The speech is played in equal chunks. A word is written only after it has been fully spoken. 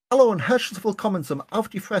Hallo und herzlich willkommen zum Auf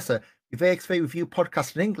die Fresse, die WXW Review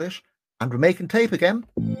Podcast in English, and we're making tape again.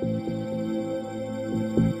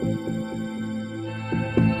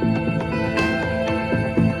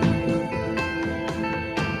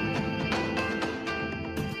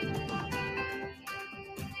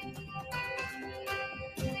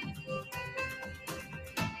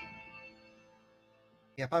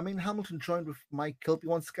 Yep, I'm in Hamilton, joined with Mike Kilby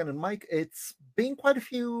once again. And Mike, it's been quite a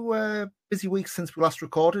few busy weeks since we last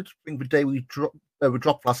recorded. Being the day we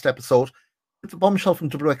dropped last episode, it's a bombshell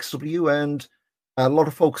from WXW, and a lot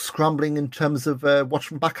of folks scrambling in terms of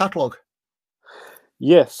watching back catalogue.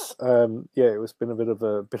 Yes, it's been a bit of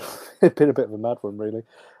a mad one, really.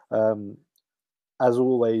 As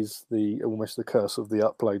always, almost the curse of the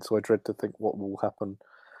upload. So I dread to think what will happen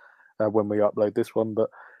when we upload this one.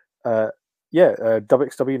 But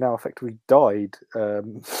WXW now effectively died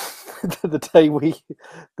the day we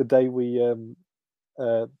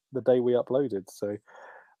uploaded. So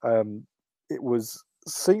it was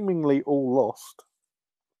seemingly all lost,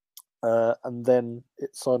 and then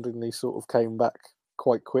it suddenly sort of came back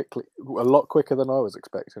quite quickly, a lot quicker than I was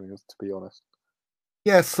expecting, to be honest.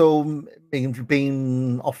 Yeah, so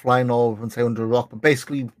being offline or say under a rock, but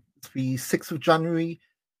basically the 6th of January,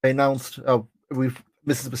 they announced,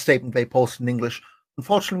 this is the statement they posted in English.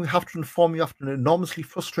 Unfortunately, we have to inform you after an enormously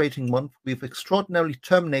frustrating month, we've extraordinarily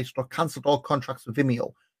terminated or cancelled all contracts with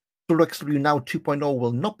Vimeo. WXW Now 2.0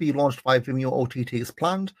 will not be launched via Vimeo OTT as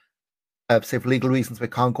planned. Say for legal reasons, they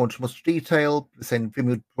can't go into much detail. They're saying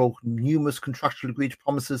Vimeo broke numerous contractually agreed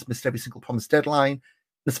promises, missed every single promise deadline.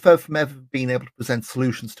 It's far from ever being able to present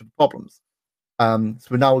solutions to the problems. So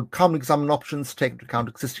we now calmly examine options to take into account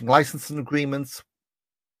existing licensing agreements.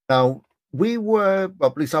 Now,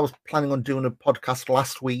 at least I was planning on doing a podcast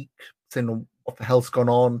last week, saying what the hell's gone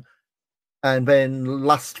on. And then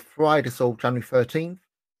last Friday, so January 13th,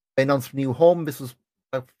 they announced a new home. This was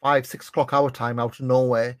about 5-6 o'clock our time out of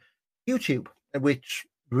nowhere. YouTube, which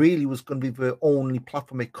really was going to be the only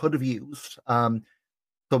platform they could have used. So,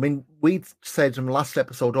 I mean, we said in the last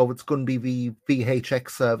episode, it's going to be the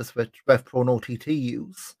VHX service that RevPro and OTT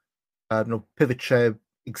use. Pivot Share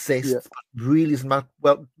exists, but really isn't that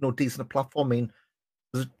decent a platform. I mean,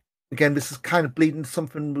 again, this is kind of bleeding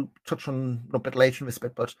something we'll touch on a bit later in this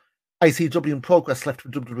bit, but ICW and Progress left for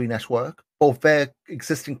WWE Network. Both their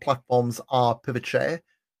existing platforms are Pivot Share.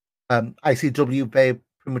 ICW, they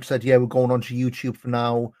pretty much said, yeah, we're going on to YouTube for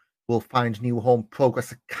now. We'll find a new home.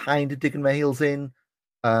 Progress are kind of digging their heels in.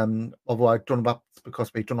 Although I don't know that's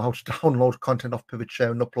because they don't know how to download content off Pivot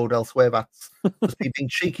Share and upload elsewhere. That's just me being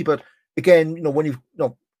cheeky. But again, when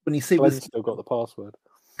you see Glenn's still got the password.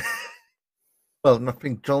 Well, I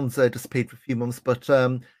think John's disappeared for a few months, but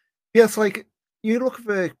yes, like you look at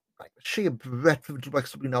the sheer breadth of the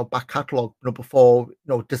WXW Now back catalogue, before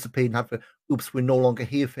disappearing, have the oops, we're no longer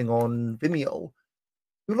here thing on Vimeo.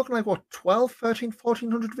 You're looking like what, 12, 13,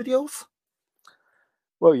 1400 videos?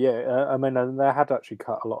 Well, yeah, I mean, and they had actually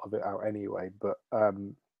cut a lot of it out anyway, but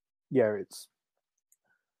it's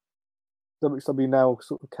WXW Now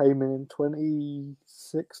sort of came in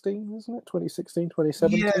 2016, isn't it? 2016,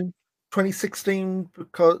 2017? Yeah, 2016,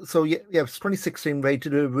 because it was 2016. They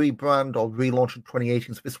did a rebrand or relaunch in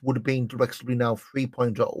 2018, so this would have been WXW Now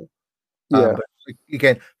 3.0. Yeah.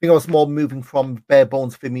 Again, I think I was more moving from bare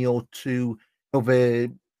bones Vimeo to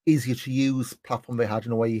the easier to use platform they had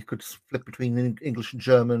in a way you could flip between English and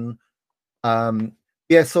German. So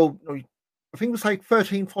I think it was like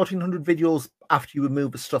 1,400 videos after you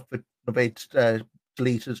remove the stuff that they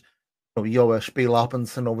deleted. Your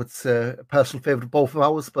Spielabends, it's a personal favorite of both of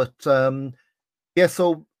ours. But so I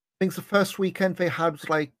think the first weekend they had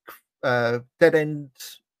like Dead End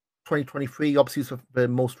 2023, obviously is the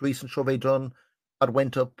most recent show they done. That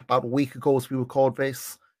went up about a week ago as we record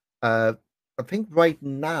this. I think right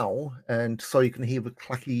now, and so you can hear the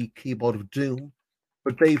clacky keyboard of doom,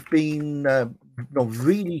 but they've been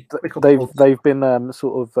really quick. They've been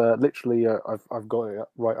sort of literally. I've got it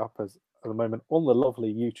right up at the moment on the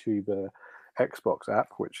lovely YouTube Xbox app,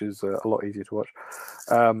 which is a lot easier to watch.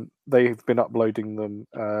 They've been uploading them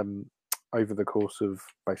over the course of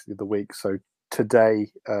basically the week. So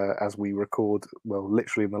today, as we record, well,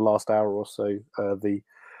 literally in the last hour or so,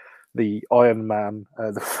 the Iron Man,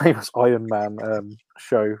 the famous Iron Man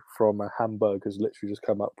show from Hamburg has literally just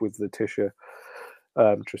come up with the Tisha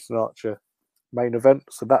Tristan Archer main event.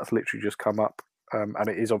 So that's literally just come up, and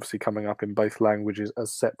it is obviously coming up in both languages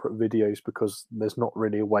as separate videos because there's not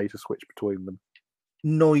really a way to switch between them.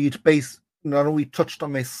 No, I know we touched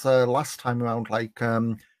on this last time around, like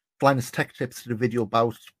Linus Tech Tips did a video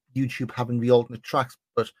about YouTube having the alternate tracks,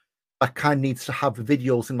 but that kind of needs to have the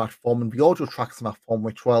videos in that form and the audio tracks in that form,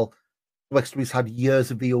 which, well, WXW's had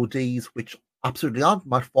years of VODs, which absolutely aren't in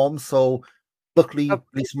that form. So luckily, at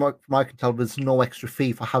least from what I can tell, there's no extra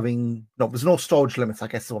fee for having, no, there's no storage limits, I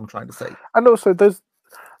guess is what I'm trying to say. And also, there's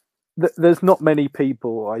not many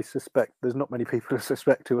people, I suspect,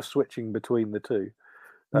 who are switching between the two.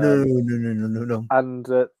 No. And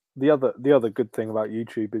the other good thing about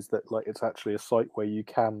YouTube is that, like, it's actually a site where you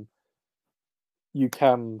can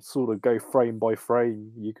sort of go frame by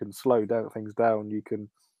frame. You can slow things down. You can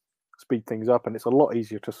speed things up, and it's a lot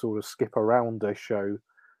easier to sort of skip around a show.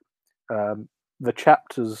 The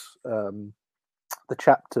chapter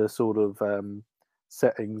sort of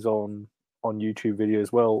settings on YouTube video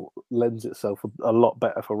as well lends itself a lot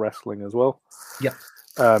better for wrestling as well. Yeah.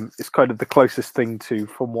 It's kind of the closest thing to,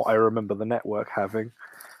 from what I remember, the network having.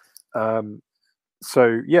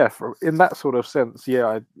 So yeah, in that sort of sense,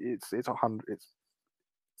 yeah, it's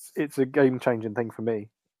a game-changing thing for me.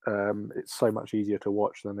 It's so much easier to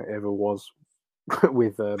watch than it ever was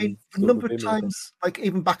with. I mean, a number of times, like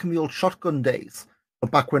even back in the old Shotgun days,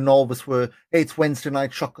 back when all of us were, hey, it's Wednesday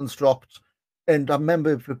night, Shotguns dropped, and I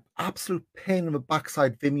remember the absolute pain in the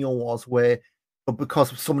backside Vimeo was, where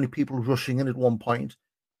because of so many people rushing in at one point,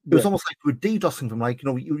 it was almost like we were DDoSing them. Like,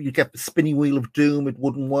 you get the spinning wheel of doom, it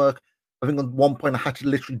wouldn't work. I think at one point I had to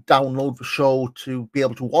literally download the show to be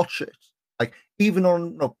able to watch it. Like, even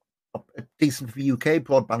on a decent UK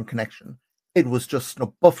broadband connection, it was just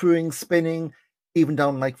buffering, spinning, even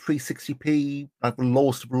down like 360p, like the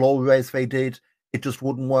lowest of low res they did, it just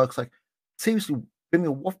wouldn't work. It's like, seriously,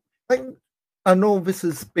 Vimeo, what? Like, I know this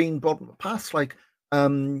has been brought in the past. Like,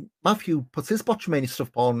 Matthew puts his Botchamania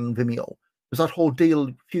stuff on Vimeo. There's that whole deal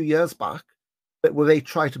a few years back where they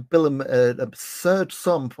try to bill him an absurd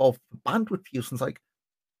sum for bandwidth use. And it's like,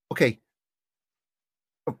 okay,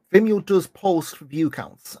 Vimeo does post review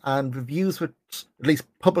counts, and reviews that, at least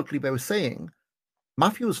publicly, they were saying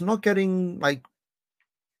Matthew is not getting like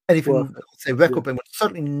anything, say, record, but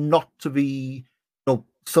certainly not to the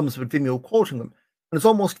sums of Vimeo quoting them. And it's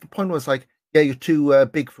almost the point where it's like, yeah, you're too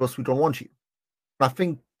big for us, we don't want you. And I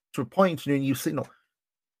think to a point, you see,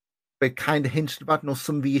 they kind of hinted about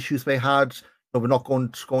some of the issues they had. We're not going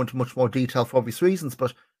to go into much more detail for obvious reasons,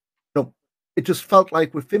 but it just felt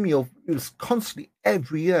like with Vimeo, it was constantly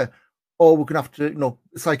every year, oh, we're gonna have to,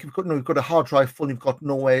 it's like you've got a hard drive full, you've got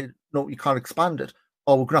nowhere, you can't expand it,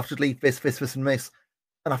 or we're gonna have to delete this, and this.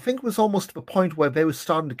 And I think it was almost to the point where they were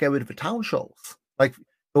starting to get rid of the town shows, like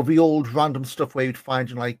the old random stuff where you'd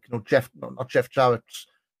find not Jeff Jarrett,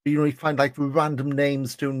 but you find like the random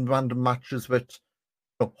names doing random matches that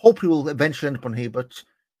hopefully will eventually end up on here. But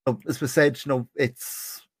as we said,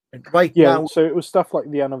 it's right now. So it was stuff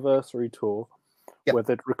like the anniversary tour, where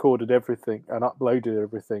they'd recorded everything and uploaded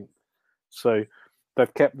everything. So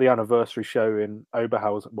they've kept the anniversary show in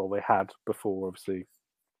Oberhausen. Well, they had before, obviously,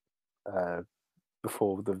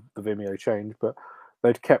 before the Vimeo change, but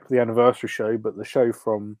they'd kept the anniversary show. But the show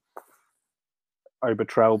from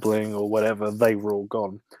Obertraubling or whatever, they were all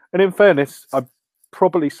gone. And in fairness,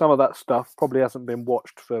 probably some of that stuff probably hasn't been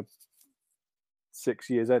watched for 6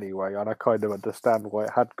 years anyway, and I kind of understand why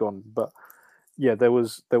it had gone. But yeah, there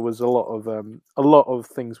was a lot of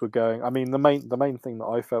things were going. I mean, the main thing that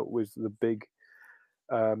I felt was the big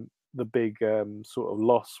sort of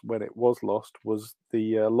loss when it was lost was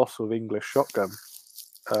the loss of English Shotgun.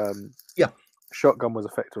 Shotgun was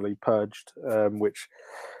effectively purged, which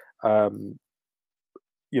was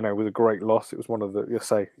a great loss. It was one of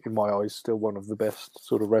the, in my eyes, still one of the best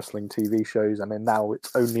sort of wrestling TV shows, and then now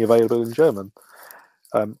it's only available in German.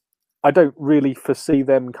 I don't really foresee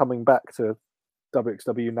them coming back to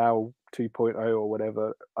WXW Now 2.0 or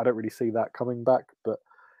whatever. I don't really see that coming back, but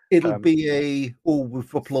it'll be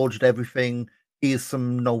we've uploaded everything. Here's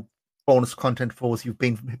some bonus content for us. You've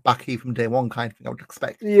been back here from day one, kind of thing. I would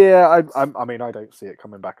expect. Yeah, I mean, I don't see it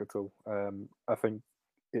coming back at all. I think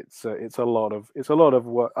it's a lot of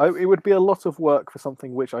work. It would be a lot of work for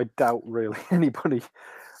something which I doubt really anybody.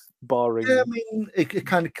 Barring, yeah, I mean, it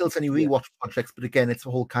kind of kills any rewatch projects, but again, it's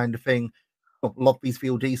a whole kind of thing. A lot of these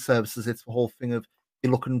VOD services, it's the whole thing of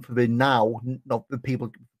you're looking for the now, not the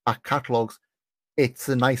people back catalogs. It's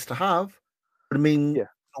a nice to have, but I mean,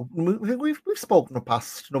 we've spoken in the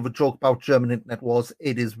past. The joke about German internet was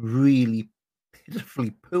it is really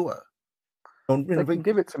pitifully poor. They can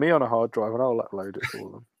give it to me on a hard drive, and I'll upload it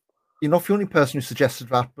for them. You're not the only person who suggested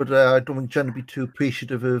that, but I don't want Jen to be too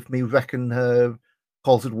appreciative of me wrecking her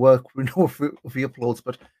calls at work for the uploads.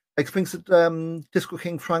 But I think that Disco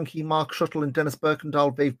King, Frankie, Mark Shuttle, and Dennis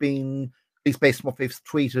Birkendahl, they've been, at least based on what they've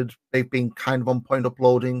tweeted, they've been kind of on point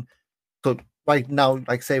uploading. So right now,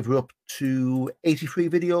 like say we're up to 83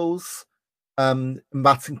 videos. And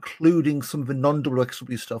that's including some of the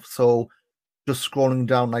non-WXW stuff. So just scrolling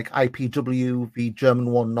down like IPW, the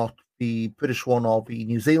German one, not the British one or the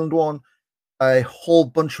New Zealand one, a whole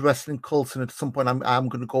bunch of wrestling cults, and at some point I'm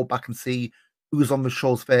going to go back and see who's on the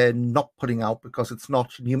shows they're not putting out because it's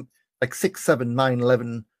not new, like 6, 7, 9,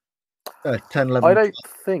 11, 10, 11. I don't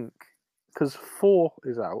think, because 4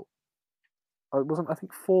 is out. I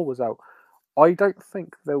think 4 was out. I don't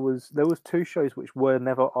think there was 2 shows which were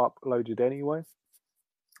never uploaded anyway.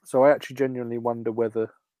 So I actually genuinely wonder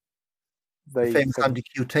whether they famous Andy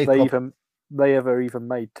Q tape they ever even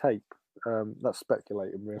made tape. That's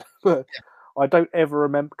speculating, really. But I don't ever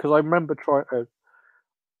remember, because I remember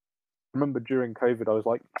during COVID I was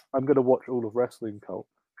like, I'm going to watch all of Wrestling Cult,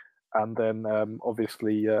 and then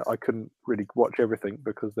obviously I couldn't really watch everything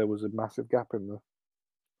because there was a massive gap in the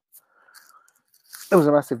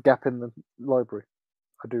library.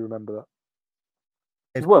 I do remember that.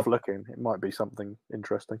 It's worth looking. It might be something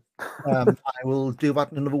interesting. I will do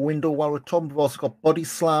that in another window while we're talking. We've also got Body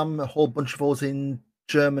Slam, a whole bunch of those in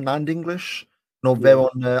German and English. No, they're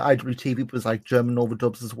on IWTV, but there's like German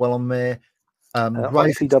overdubs as well on there.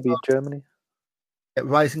 ICW Germany.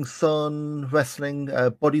 Rising Sun Wrestling,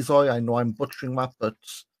 Bodyzoy. I know I'm butchering that, but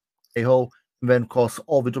hey ho. And then, of course,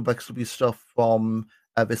 all the WXW stuff from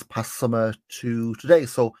this past summer to today.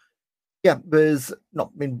 So, yeah, there's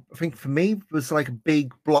not. I mean, I think for me, there's like a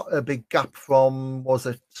big gap from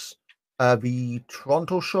the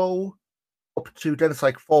Toronto show up to then. It's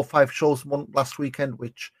like 4 or 5 shows last weekend,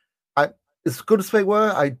 which as good as they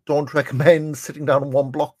were, I don't recommend sitting down on one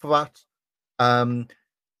block for that.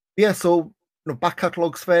 Yeah, so back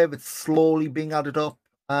catalogues there, it's slowly being added up,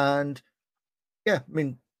 and yeah, I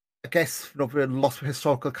mean, I guess the loss of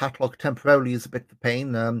historical catalogue temporarily is a bit of a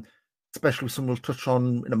pain. Especially some we'll touch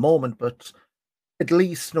on in a moment, but at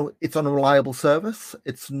least it's on a reliable service.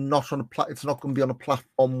 It's not on it's not going to be on a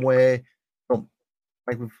platform where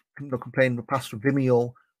like we've complained in the past with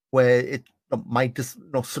Vimeo, where it might just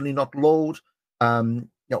suddenly not load.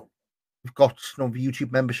 We've got the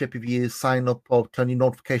YouTube membership. If you sign up or turn your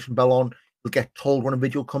notification bell on, you'll get told when a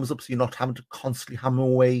video comes up, so you're not having to constantly hammer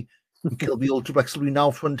away and kill the Ultra WXW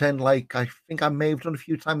Now front end, like I think I may have done a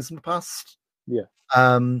few times in the past. Yeah.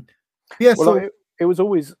 Yeah, well, so it was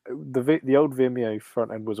always the old Vimeo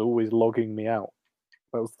front end was always logging me out.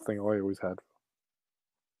 That was the thing I always had.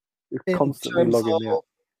 It constantly logging me out.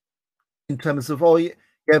 In terms of do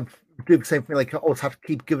the same thing. Like I always have to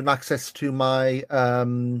keep giving access to my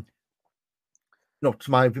to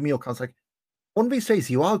my Vimeo account. Like one of these days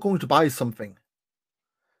you are going to buy something.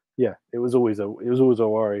 Yeah, it was always a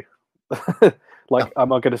worry.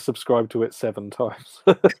 Am I going to subscribe to it 7 times?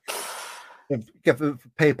 Get the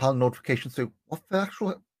PayPal notifications. So what the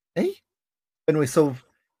actual Anyway, so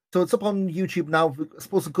it's up on YouTube now. I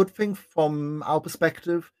suppose a good thing from our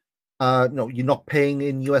perspective. You're not paying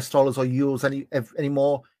in US dollars or euros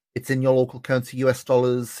anymore. It's in your local currency: US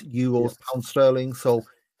dollars, euros, pound sterling. So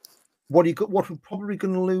what we're probably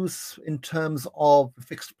going to lose in terms of the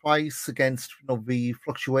fixed price against the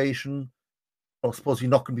fluctuation. I suppose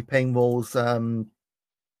you're not going to be paying those.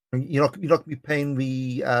 You're not going to be paying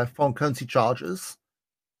the foreign currency charges,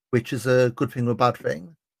 which is a good thing or a bad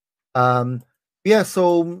thing. Yeah,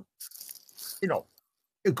 so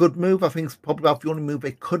a good move. I think it's probably about the only move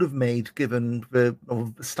they could have made given the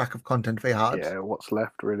stack of content they had. Yeah, what's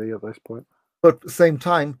left really at this point. But at the same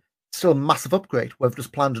time, still a massive upgrade, whether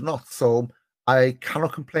just planned or not. So I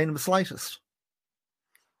cannot complain in the slightest.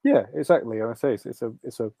 Yeah, exactly. I say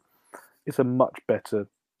it's a much better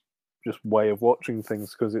just way of watching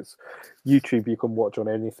things, because it's YouTube. You can watch on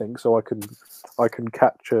anything, so I can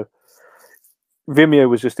capture. Vimeo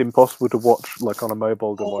was just impossible to watch like on a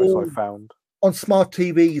mobile device. I found on smart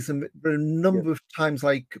TVs, and there are a number of times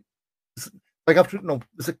like after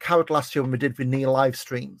there's a carrot last year when we did the Neil live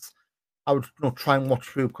streams. I would try and watch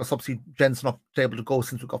through, because obviously Jen's not able to go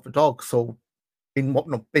since we got the dog. So in what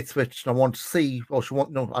bits which I want to see, or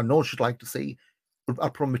I know she'd like to see, I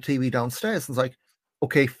put on the TV downstairs, and it's like,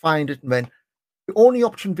 okay, find it, and then the only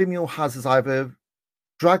option Vimeo has is either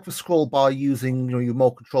drag the scroll bar using your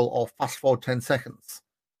remote control or fast forward 10 seconds.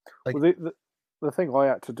 The thing I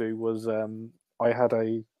had to do was I had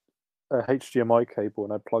a HDMI cable,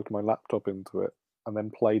 and I plugged my laptop into it and then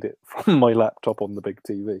played it from my laptop on the big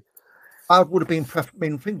TV. That would have been preferable. I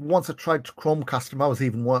mean, I think once I tried to Chromecast them, that was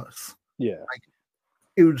even worse. Yeah.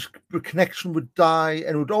 The connection would die,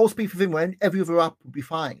 and it would always be for Vimeo, and every other app would be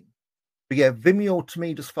fine. But yeah, Vimeo to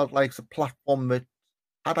me just felt like it's a platform that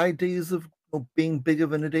had ideas of being bigger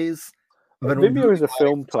than it is. Vimeo is a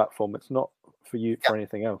film platform. It's not for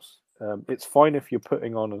anything else. It's fine if you're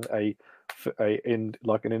putting on like an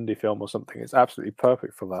indie film or something. It's absolutely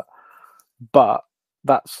perfect for that. But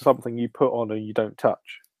that's something you put on and you don't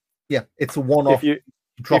touch. Yeah, it's a one-off.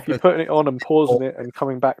 If you're putting it on and pausing it and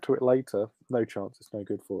coming back to it later, no chance. It's no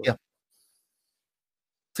good for it. Yeah.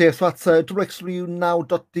 So yes, that's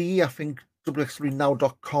wxwnow.de. I think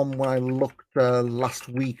wxwnow.com, when I looked last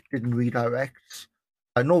week, didn't redirect.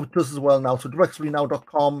 I know it does as well now. So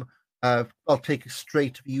wxwnow.com, I'll take you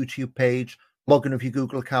straight to the YouTube page, log in with your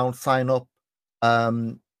Google account, sign up.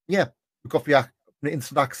 Yeah, we've got the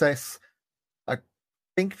instant access. I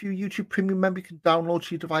think if you're a YouTube Premium member, you can download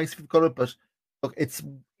to your device if you've got it. But look, it's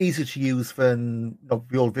easy to use than the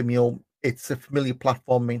old Vimeo. It's a familiar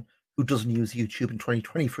platform. I mean, who doesn't use YouTube in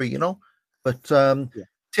 2023, But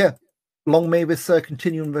yeah, long may this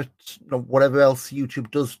continue, but whatever else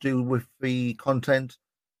YouTube does do with the content.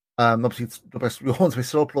 Obviously, it's the best we want to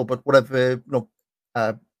still upload, but whatever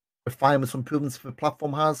refinements, improvements the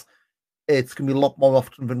platform has, it's going to be a lot more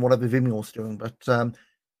often than whatever Vimeo's doing. But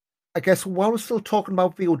I guess while we're still talking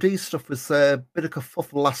about VOD stuff, there's a bit of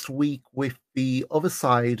kerfuffle last week with the other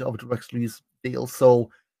side of the DirecTV's deal. So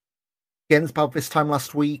again, it's about this time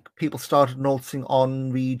last week, people started noticing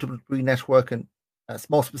on the WWE network, and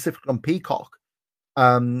more specifically on Peacock,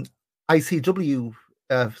 ICW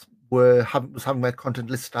was having their content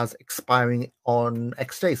listed as expiring on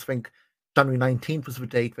X days. I think January 19th was the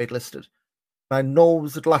date they'd listed. And I know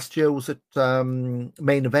was it last year, was it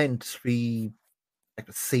Main Event, the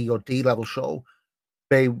C or D level show,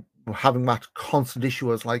 they were having that constant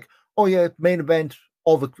issue as like, oh yeah, Main Event,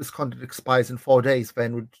 all this content expires in 4 days,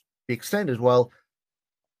 then would be extended. Well,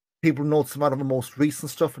 people noticed them out of the most recent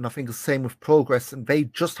stuff, and I think the same with Progress, and they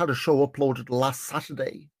just had a show uploaded last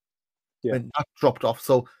Saturday. Yeah. And that dropped off.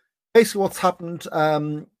 So basically what's happened,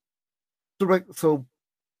 WWE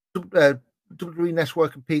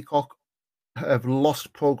Network and Peacock have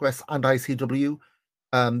lost Progress and ICW.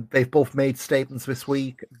 They've both made statements this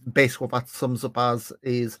week. Basically what that sums up as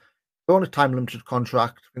is they're on a time limited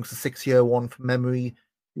contract. I think it's a 6-year one from memory.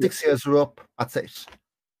 6 years are up, that's it.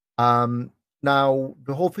 Now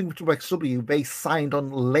the whole thing with WXW, they signed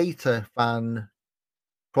on later than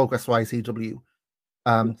Progress or ICW.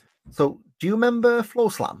 So do you remember Flow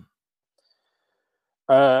Slam?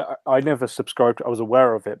 I never subscribed. I was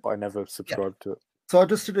aware of it, but I never subscribed to it. So I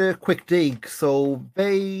just did a quick dig. So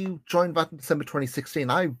they joined back in December 2016.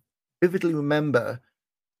 I vividly remember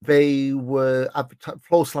they were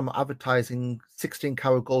Flow Slam advertising 16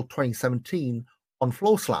 Karat Gold 2017 on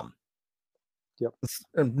Flow Slam. Yep.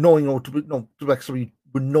 And knowing WXW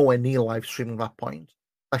were nowhere near live streaming at that point.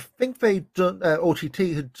 I think they'd done OTT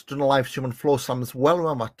had done a live stream on Flow Slam as well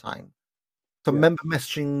around that time. So I remember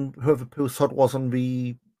messaging whoever Pusod was on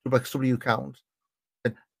the WXW account.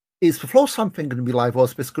 And, is the Flow Slam thing going to be live, or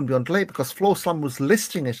is this going to be on delay? Because Flow Slam was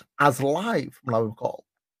listing it as live, from what I recall.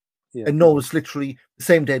 Yeah. And no, it was literally the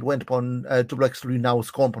same day it went up on WXW. Now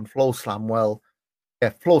it's gone up on Flow Slam. Well,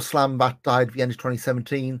 yeah, Flow Slam that died at the end of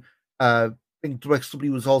 2017. I think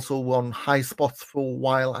WXW was also on high spots for a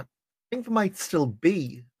while. I think there might still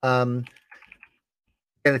be. And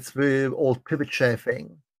it's the old pivot share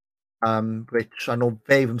thing, which I know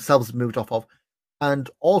they themselves have moved off of.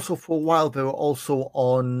 And also for a while, they were also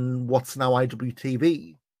on what's now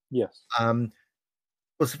IWTV. Yes.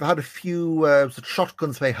 Because they've had a few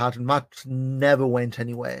shotguns they had, and that never went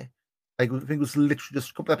anywhere. Like, I think it was literally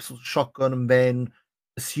just a couple episodes of Shotgun, and then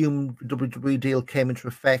assumed the WWE deal came into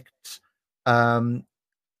effect. As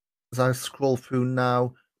I scroll through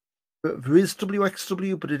now, there is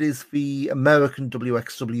WXW, but it is the American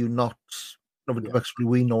WXW, not the WXW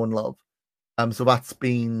we know and love. So that's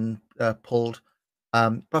been pulled.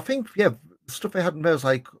 But I think, the stuff they had in there was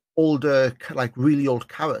like older, like really old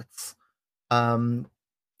carrots. So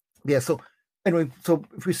anyway, so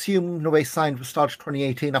if we assume they signed for start of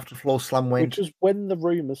 2018 after Flow Slam went. Which is when the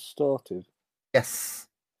rumours started. Yes.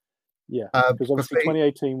 Yeah, because obviously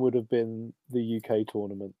 2018 would have been the UK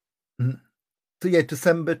tournament. Mm-hmm. So yeah,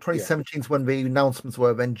 December 2017 is when the announcements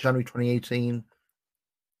were, then January 2018.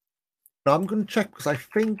 Now I'm going to check because I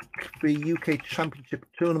think the UK Championship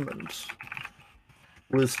tournament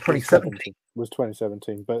was 2017. Was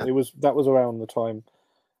 2017, but that was around the time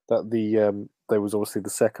that there was obviously the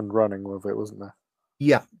second running of it, wasn't there?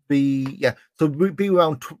 Yeah, so it would be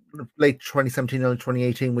around late 2017, early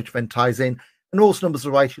 2018, which then ties in. And those numbers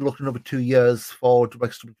are right. You look at another 2 years for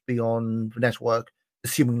WXW to be on the network,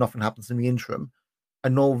 assuming nothing happens in the interim. I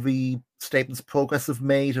know the statements Progress have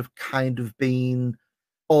made have kind of been,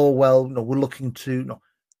 oh, well, we're looking to,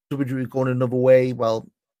 WWE going another way. Well,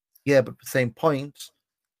 yeah, but at the same point,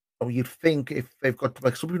 you'd think if they've got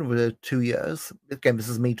like something over 2 years, again, this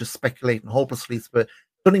is me just speculating hopelessly, it's the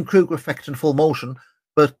Dunning-Kruger effect in full motion.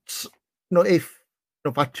 But if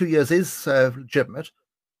that 2 years is legitimate,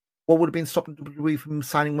 what would have been stopping WWE from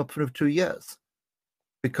signing them up for 2 years?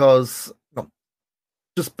 Because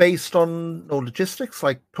just based on logistics,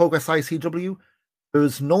 like Progress ICW, there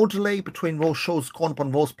was no delay between those shows going up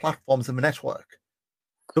on those platforms in the network.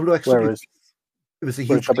 WXW, it was a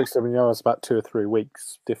huge. WXW is about 2 or 3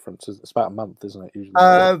 weeks difference. It's about a month, isn't it?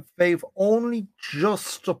 Usually, they've only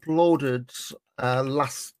just uploaded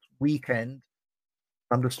last weekend.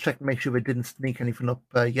 I'm just checking to make sure they didn't sneak anything up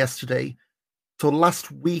yesterday. So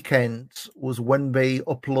last weekend was when they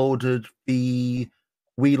uploaded the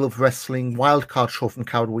Wheel of Wrestling wildcard show from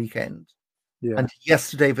Coward Weekend. Yeah. And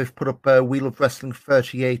yesterday they've put up Wheel of Wrestling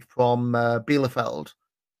 38 from Bielefeld.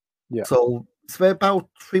 Yeah. So they're about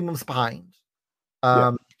 3 months behind.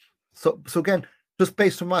 So again, just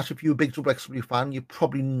based on that, if you're a big WXW fan, you're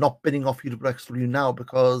probably not bidding off WXW now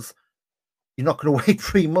because you're not going to wait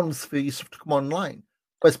 3 months for your stuff to come online.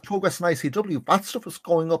 Whereas Progress and ICW, that stuff is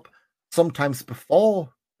going up sometimes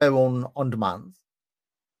before their own on-demands.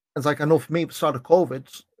 It's like, I know for me, at the start of COVID,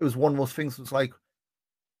 it was one of those things that was like,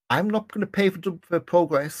 I'm not going to pay for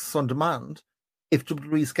Progress on demand if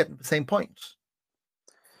WWE is getting the same point.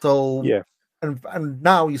 So, yeah. And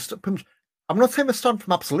now you I'm not saying they're starting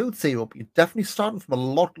from absolute zero, but you're definitely starting from a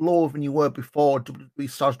lot lower than you were before WWE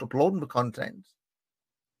started uploading the content.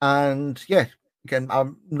 And yeah, again,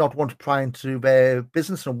 I'm not one to pry into their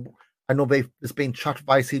business. And I know there's been chat of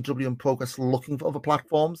ICW and Progress looking for other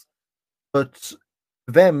platforms, but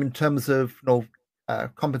them in terms of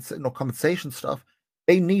compensation stuff,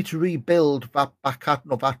 they need to rebuild that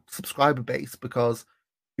that subscriber base because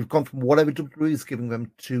you've gone from whatever WWE is giving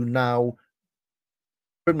them to now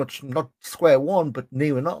pretty much not square one, but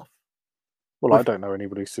near enough. Well, I don't know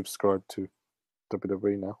anybody subscribed to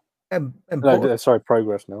WWE now.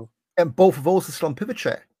 Progress now. And both of those are still on Pivot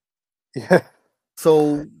Share. Yeah.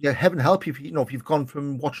 So yeah, heaven help you if you've gone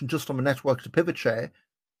from watching just on the network to Pivot Share.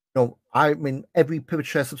 I mean, every Pivot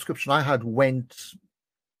Share subscription I had went.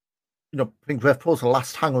 I think Rev Pro's the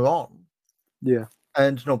last hanger on. Yeah.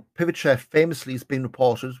 And Pivot Share famously has been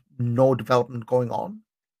reported no development going on.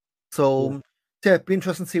 So yeah, it'd be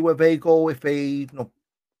interesting to see where they go if they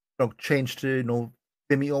change to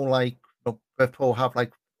Vimeo like Rev Pro have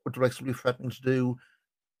like what WXW threatening to do,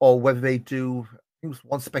 or whether they do. I think it was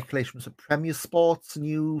one speculation was a Premier Sports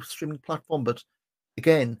new streaming platform, but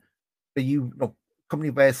again, company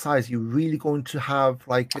of their size, you're really going to have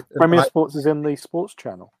like Premier Sports is in the sports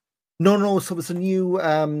channel. No. So there's a new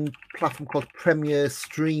platform called Premier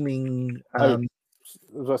Streaming. As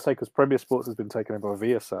I say, because Premier Sports has been taken over by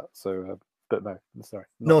Viasat. So, but no, sorry.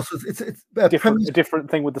 No, so it's a different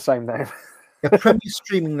thing with the same name. A Premier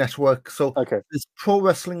Streaming Network. So okay, there's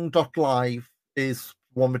ProWrestling.live is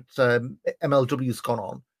one that MLW's gone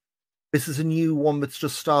on. This is a new one that's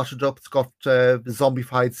just started up. It's got the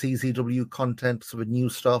Zombified CZW content, so with new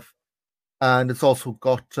stuff. And it's also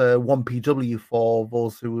got 1PW for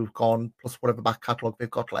those who have gone, plus whatever back catalogue they've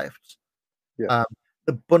got left. Yeah.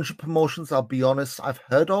 A bunch of promotions, I'll be honest, I've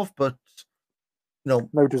heard of, but no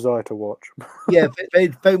desire to watch. Yeah,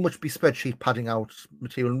 they'd very much be spreadsheet padding out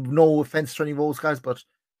material. No offense to any of those guys, but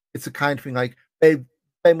it's a kind of thing like they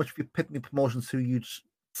very much be picking promotions who you'd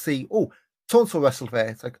see, so and so wrestled there.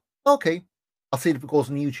 It's like, okay, I'll see if it goes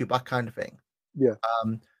on YouTube, that kind of thing. Yeah.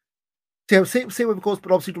 See where it goes,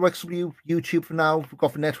 but obviously WXW YouTube for now. We've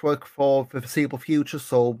got the network for the foreseeable future,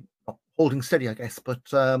 so holding steady, I guess. But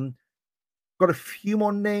got a few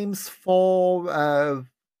more names for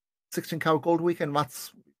 16 Karat Gold Weekend.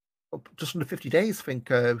 That's just under 50 days, I think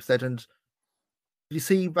said. And did you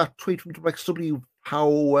see that tweet from WXW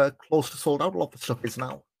how close to sold out a lot of stuff is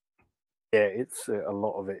now? Yeah, it's a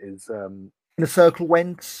lot of it is. Inner Circle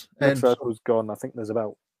went. Inner Circle's gone. I think there's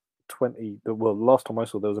about 20. Well, last time I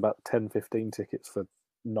saw there was about 10, 15 tickets for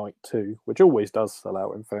night 2, which always does sell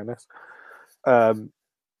out. In fairness,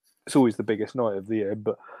 it's always the biggest night of the year.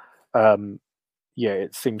 But yeah,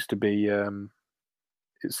 it seems to be.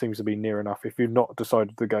 It seems to be near enough. If you've not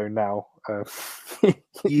decided to go now,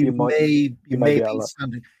 you may be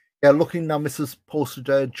standing. Yeah, looking now, this is posted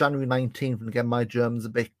January 19th, and again, my German's a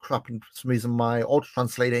bit crap, and for some reason my auto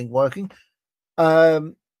translate ain't working.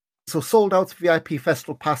 So sold out VIP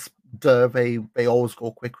Festival Pass. They always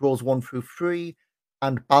go quick. Rows 1 through 3,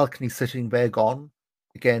 and balcony sitting, they're gone.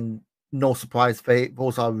 Again, no surprise.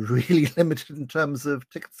 Those are really limited in terms of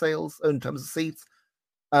ticket sales, in terms of seats.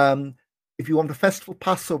 If you want the festival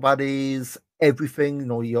pass, so that is everything,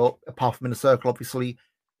 you're apart from Inner Circle, obviously.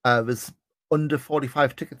 There's under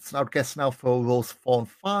 45 tickets, I would guess now, for rows 4 and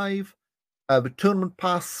 5. The tournament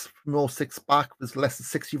pass from row 6 back was less than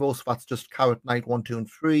 60 rows, so that's just Carrot Night 1, 2,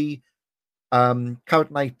 and 3.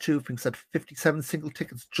 Carrot Night 2, I think, said 57 single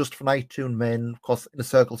tickets just for Night 2, and then, of course, Inner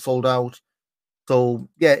Circle sold out. So,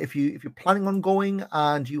 yeah, if you're planning on going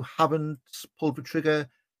and you haven't pulled the trigger,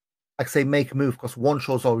 like say, make a move, because one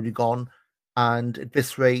show's already gone, and at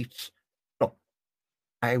this rate, no,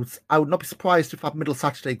 I would not be surprised if that middle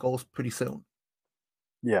Saturday goes pretty soon.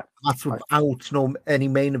 Yeah, That's without any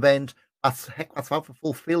main event. That's without the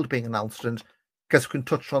full field being announced. And I guess we can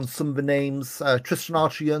touch on some of the names. Tristan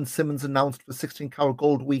Archer and Simmons announced for 16 Karat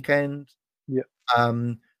Gold weekend. Yeah.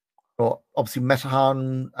 Obviously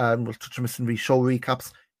Metahan, we'll touch on this in the show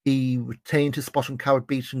recaps. He retained his spot on Carrot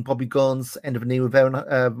beating Bobby Guns, end of an era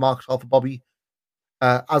there, marked off for Bobby.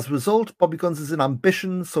 As a result, Bobby Guns is in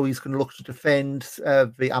Ambition, so he's going to look to defend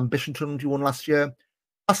the Ambition tournament he won last year.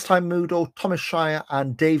 Last time Mudo, Thomas Shire,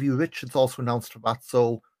 and Davey Richards also announced for that.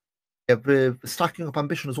 So yeah, we're stacking up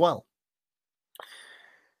Ambition as well.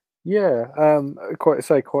 Yeah, quite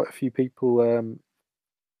a few people.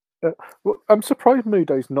 I'm surprised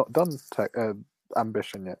Mudo's not done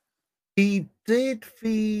Ambition yet. He did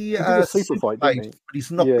the super fight, didn't he? But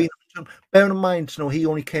he's not been. Bearing in mind, he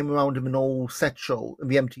only came around him in all set show, in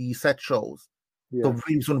the MTE set shows. Yeah. So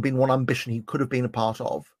really, only been one Ambition he could have been a part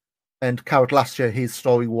of. And Carrot last year, his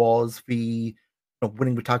story was the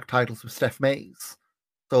winning the tag titles with Steph Mays.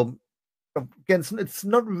 So again, it's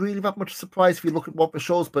not really that much surprise if you look at what the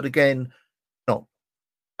shows. But again,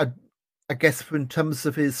 I guess in terms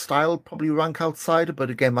of his style, probably rank outsider. But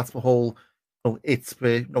again, that's the whole. It's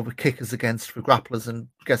the the kickers against the grapplers, and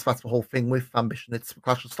I guess that's the whole thing with Ambition. It's the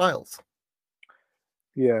clash of styles.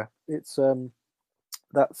 Yeah, it's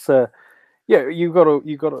that's yeah. You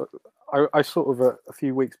gotta. I sort of a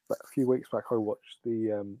few weeks back, I watched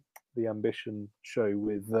the Ambition show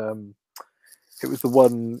with it was the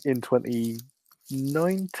one in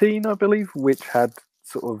 2019, I believe, which had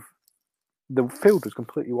sort of the field was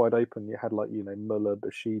completely wide open. You had Muller,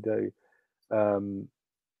 Bushido,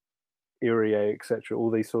 Irie, etc.,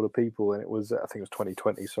 all these sort of people, and it was, I think it was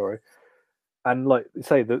 2020, sorry. And like you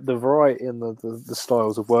say, the variety in the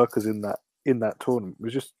styles of workers in that tournament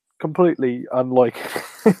was just completely unlike.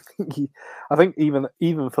 I think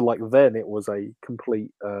even for like then, it was a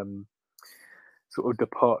complete sort of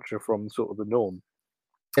departure from sort of the norm.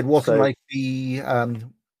 It wasn't like the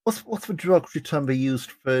what's the derogatory term they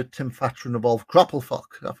used for Tim Thatcher and Evolve? Grapple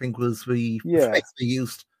fuck, I think was the phrase they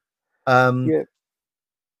used. Yeah.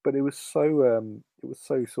 But it was so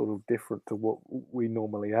sort of different to what we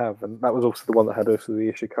normally have, and that was also the one that had also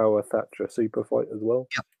the Ishikawa Thatcher super fight as well.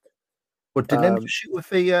 Yeah. But didn't anyone shoot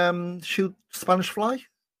with a shoot Spanish Fly?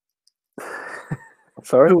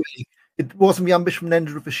 Sorry, it wasn't the Ambition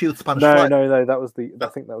ended with a shoot Spanish Fly. No, that was the. I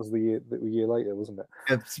think that was the year later, wasn't it?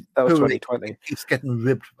 That was 2020. Keeps getting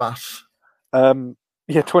ribbed that.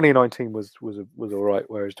 Yeah, 2019 was all right,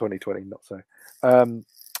 whereas 2020 not so.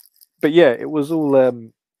 But yeah, it was all.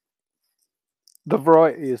 The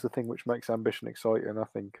variety is the thing which makes Ambition exciting, I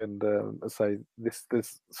think, and I say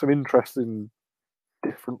there's some interesting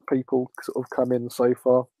different people sort of come in so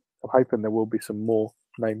far. I'm hoping there will be some more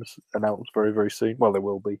names announced very, very soon. Well, there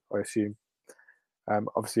will be, I assume.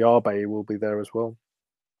 Obviously, Arbe will be there as well.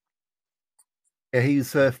 Yeah,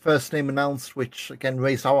 he's first name announced, which again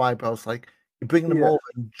raised our eyebrows. Like, you're bringing him over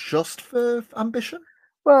just for Ambition?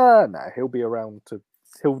 Well, no, he'll be around to.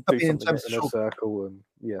 He'll do something in a circle, and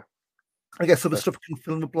yeah. I guess other stuff you can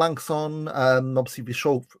fill in the blanks on. Obviously,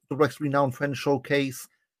 the Rex Renowned Friends Showcase.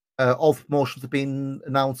 All the promotions have been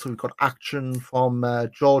announced. So we've got Action from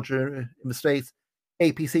Georgia in the States,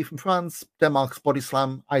 APC from France, Denmark's Body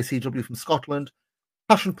Slam, ICW from Scotland,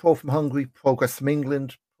 Passion Pro from Hungary, Progress from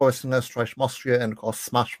England, Pro Wrestling Österreich from Austria, and of course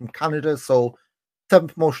Smash from Canada. So 7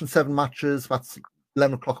 promotions, 7 matches. That's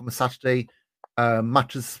 11 o'clock on the Saturday.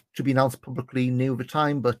 Matches to be announced publicly near the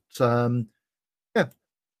time, but yeah.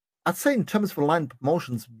 I'd say in terms of the line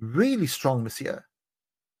promotions, really strong this year.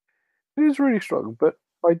 It is really strong, but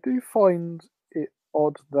I do find it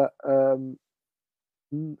odd that,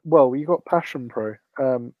 well, you got Passion Pro.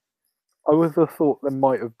 I would have thought there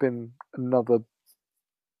might have been another.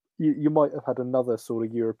 You might have had another sort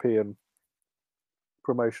of European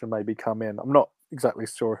promotion maybe come in. I'm not exactly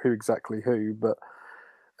sure who, but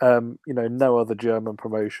no other German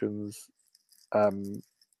promotions.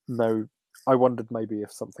 No. I wondered maybe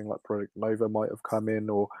if something like Project Nova might have come in,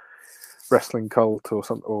 or Wrestling Cult, or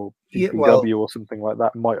something, or EPW or something like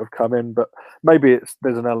that might have come in. But maybe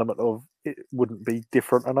there's an element of it wouldn't be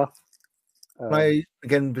different enough.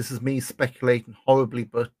 Again, this is me speculating horribly,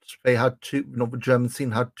 but they had two, the German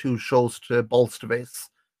scene had two shows to bolster this.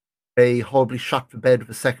 They horribly shot the bed with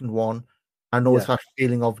the second one. I know it's that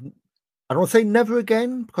feeling of, I don't say never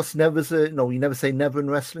again, because never's you never say never in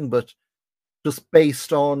wrestling, but just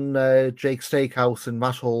based on Jake Steakhouse and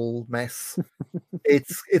that whole mess,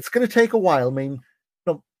 it's going to take a while. I mean,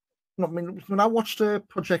 when I watched the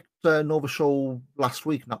Project Nova show last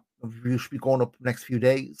week, now review should be going up the next few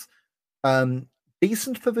days.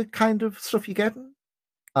 Decent for the kind of stuff you're getting.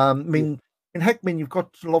 In Heckman, you've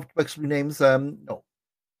got a lot of extra names.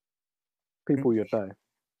 People you'd know.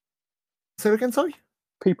 Say again, sorry?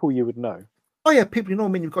 People you would know. Oh yeah, people you know. I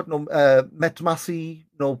mean, you've got Matt Tomasi,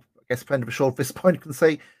 I guess friend of a show at this point can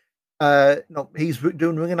say, he's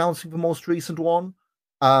doing ring announcing the most recent one.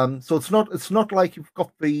 So it's not like you've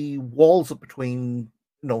got the walls up between,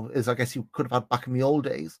 as I guess you could have had back in the old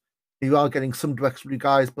days. You are getting some direct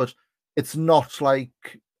guys, but it's not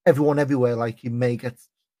like everyone everywhere like you may get,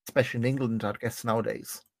 especially in England, I guess,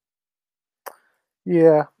 nowadays.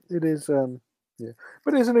 Yeah, it is.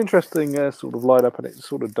 But it's an interesting sort of lineup, and it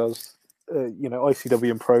sort of does, ICW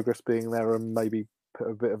in Progress being there and maybe put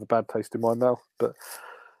a bit of a bad taste in my mouth. But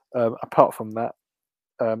apart from that,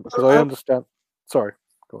 because I understand. Sorry.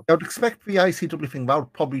 I would expect the ICW thing that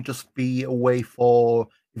would probably just be a way for,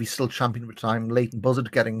 if he's still champion at the time, Leighton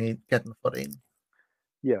Buzzard getting the foot in.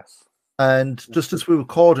 Yes. And just as we're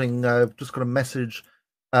recording, just got a message.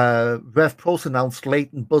 Rev Pros announced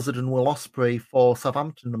Leighton Buzzard and Will Ospreay for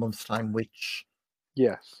Southampton in a month's time, which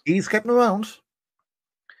he's getting around.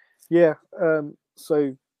 Yeah.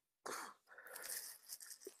 So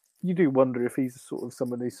you do wonder if he's sort of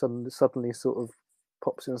someone who suddenly sort of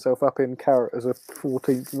pops himself up in Carrot as a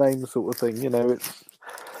 14th name sort of thing. It's.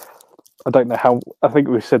 I don't know how. I think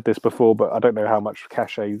we've said this before, but I don't know how much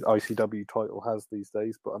cachet ICW title has these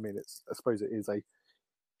days. But I mean, I suppose it is a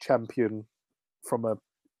champion from a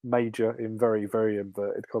major, in very, very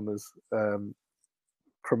inverted commas,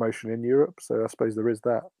 promotion in Europe. So I suppose there is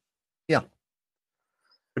that. Yeah.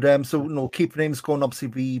 But so keep the names going. Obviously,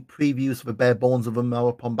 the previews of the bare bones of them are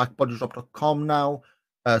up on backbodydrop.com now.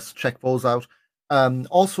 So check those out.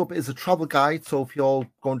 Also, is a travel guide. So if you're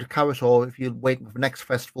going to Carrot or if you're waiting for the next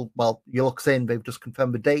festival, well, you're saying they've just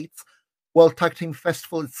confirmed the dates. World Tag Team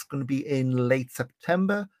Festival, it's going to be in late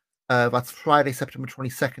September. That's Friday, September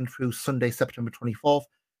 22nd through Sunday, September 24th.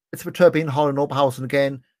 It's for Turbine Hall in Oberhausen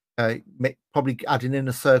again. Probably adding in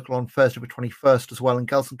a circle on Thursday, the 21st as well in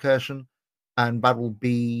Gelsenkirchen. And that will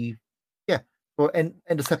be, for end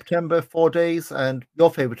of September, 4 days. And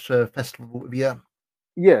your favourite festival of the year?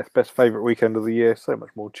 Yeah, it's favourite weekend of the year. So much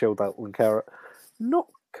more chilled out than Carrot. Not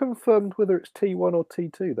confirmed whether it's T1 or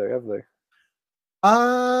T2 though, have they?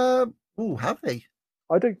 Have they?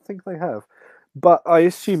 I don't think they have, but I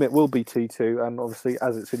assume it will be T2. And obviously,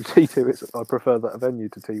 as it's in T2, I prefer that venue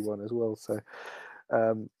to T1 as well. So,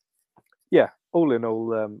 all in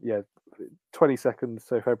all, 22nd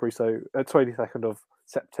so February, so 22nd of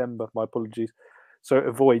September. My apologies. So it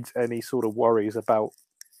avoids any sort of worries about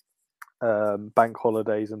bank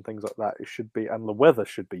holidays and things like that. It should be, and the weather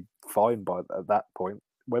should be fine at that point.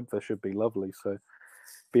 Weather should be lovely, so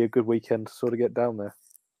be a good weekend to sort of get down there.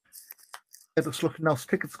 It looks looking now.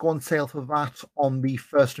 Tickets go on sale for that on the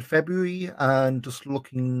 1st of February, and just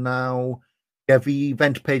looking now, the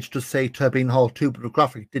event page does say Turbine Hall 2, but the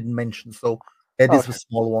graphic didn't mention, so it is a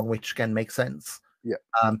smaller one, which again makes sense. Yeah.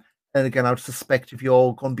 And again, I would suspect if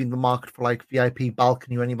you're going to be in the market for like VIP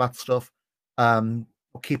balcony or any of that stuff,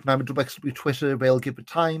 keep an eye on WXW Twitter. They'll give it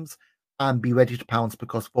times and be ready to pounce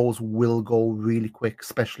because those will go really quick,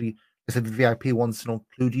 especially I said the VIP ones,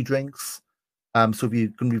 include you drinks. So if you're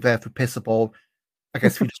going to be there for piss a ball, I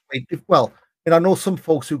guess if you just wait. I know some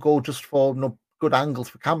folks who go just for good angles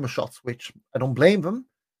for camera shots, which I don't blame them.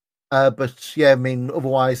 But yeah, I mean,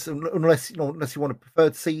 otherwise, unless you want a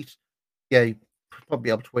preferred seat, you probably be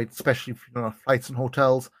able to wait, especially if you have flights and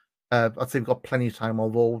hotels. I'd say we've got plenty of time.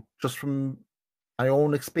 Although, just from my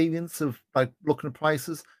own experience of like looking at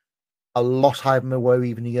prices, a lot higher than they were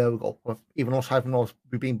even a year ago, or even a lot higher than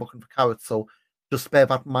we've been booking for Carrot. So just bear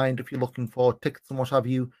that in mind if you're looking for tickets and what have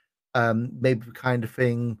you. Maybe the kind of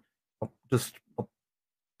thing, just.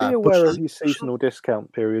 Be aware of your seasonal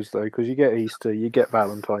discount periods, though, because you get Easter, you get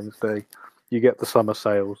Valentine's Day, you get the summer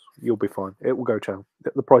sales. You'll be fine. It will go down.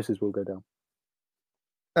 The prices will go down.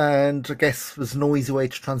 And I guess there's no easy way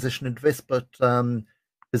to transition into this, but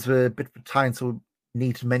there's a bit of time, so we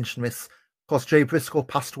need to mention this. Of course, Jay Briscoe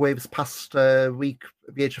passed away this past week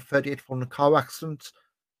at the age of 38 following a car accident.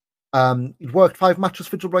 He'd worked 5 matches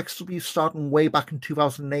for WXW starting way back in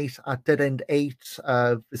 2008 at Dead End 8.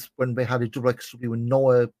 This when they had a WXW with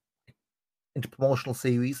Noah interpromotional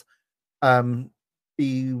series.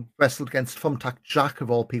 He wrestled against Thumbtack Jack, of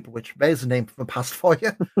all people, which there's a name from the past for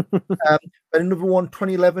you. But another one,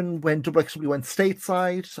 2011, when WXW went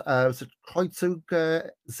stateside, it was at Kreutzug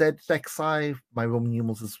ZXI. My Roman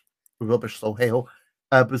numerals is rubbish, so hey-ho.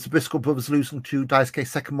 But it was the Briscoe brothers losing to Daisuke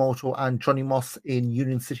Sekimoto and Johnny Moss in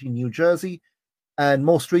Union City, New Jersey. And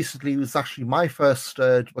most recently, it was actually my first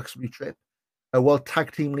WXW trip. World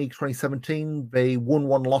Tag Team League 2017. They won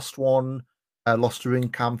one, lost one, lost to Ring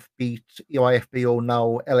Camp, beat EYFBO,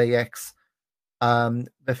 now LAX.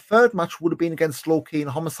 The third match would have been against Loki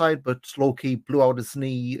and Homicide, but Loki blew out his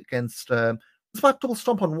knee against. It was that double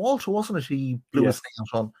stomp on Walter, wasn't it? He blew his knee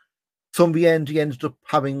out on. So in the end, he ended up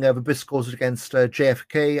having the Briscoes against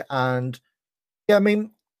JFK, and yeah, I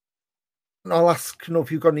mean, I'll ask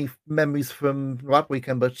if you've got any memories from that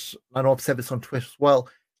weekend, but I know I've said this on Twitter as well.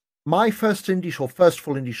 My first full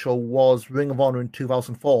indie show was Ring of Honor in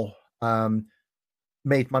 2004.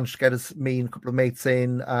 Mate managed to get me and a couple of mates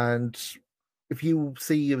in, and if you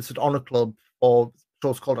see it was at Honor Club or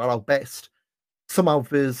shows called Our Best, somehow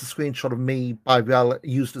there's a screenshot of me by Real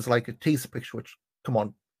used as like a teaser picture, which, come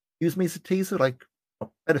on, use me as a teaser, like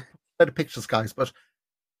better pictures, guys. But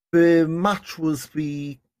the match was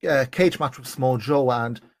the cage match with Small Joe,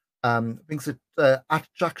 and I think that at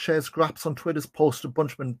Jack Shares Graps on Twitter's posted a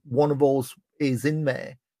bunch of them. One of those is in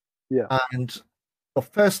there. Yeah. And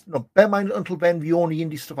first, bear in mind, until then, the only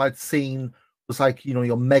indie stuff I'd seen was like,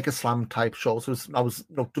 your Mega Slam type shows. I was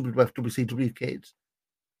WWF, WCW kids.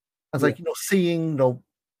 I was like, seeing,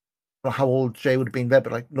 how old Jay would have been there,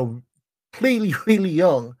 but like, clearly really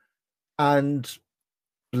young and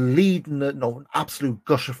leading an absolute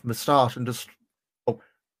gusher from the start, and just,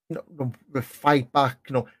 the fight back,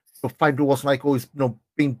 the fight wasn't like always,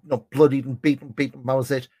 being bloodied and beaten. That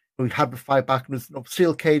was it. We had the fight back, and it was a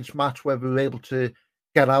steel cage match where we were able to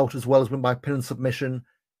get out as well as win by pin and submission.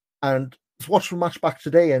 And I was watching the match back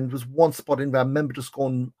today, and there was one spot in there I remember just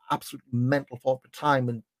going absolutely mental for the time,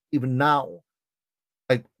 and even now,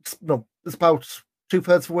 like, it's about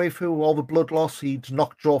 2/3 of the way through all the blood loss. He'd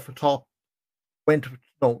knocked Joe for top, went,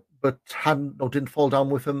 but didn't fall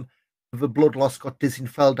down with him. The blood loss, got dizzy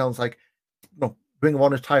and fell down. It's like, Ring of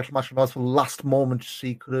Honor title match, and that was the last moment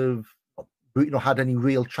he could have, had any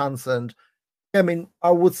real chance. And I mean,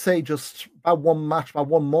 I would say just that one match, that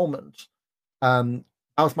one moment, that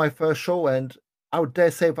was my first show, and I would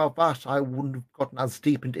dare say about that, I wouldn't have gotten as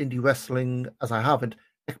deep into indie wrestling as I have, and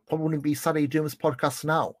I probably wouldn't be Saturday doing this podcast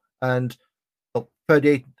now. And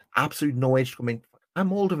 38, absolutely no age to come in.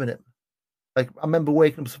 I'm older than him. Like, I remember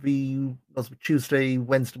waking up to the Tuesday,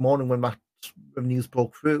 Wednesday morning when that news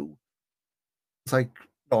broke through. It's like,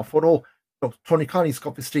 I thought, Tony Khan's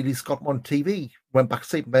got this deal, he's got him on TV. Went back to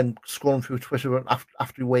sleep, and then scrolling through Twitter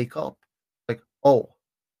after you wake up, like,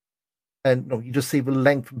 and you just see the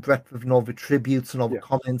length and breadth of the tributes and all the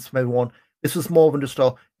comments from everyone. This was more than just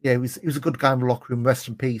he was a good guy in the locker room, rest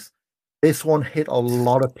in peace. This one hit a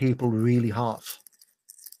lot of people really hard.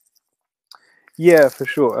 Yeah, for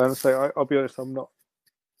sure. And so I'll be honest, I'm not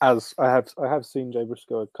as I have seen Jay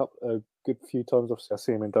Briscoe a good few times. Obviously, I've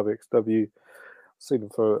seen him in WXW. Seen him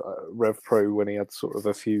for Rev Pro when he had sort of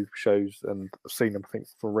a few shows, and I've seen him, I think,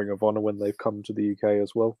 for Ring of Honor when they've come to the UK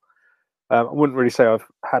as well. I wouldn't really say I've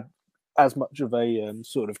had as much of a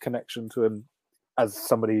sort of connection to him as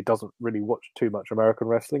somebody who doesn't really watch too much American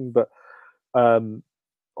wrestling, but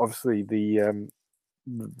obviously the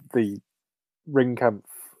Ring Camp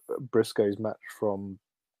Briscoes match from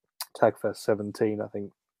Tagfest 17, I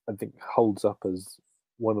think holds up as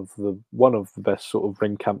one of the best sort of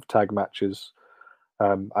Ring Camp tag matches.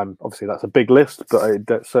 And obviously that's a big list, but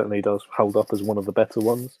it certainly does hold up as one of the better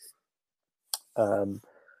ones. And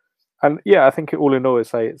yeah, I think all in all, I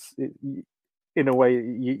say in a way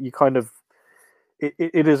you kind of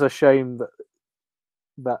it is a shame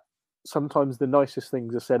that sometimes the nicest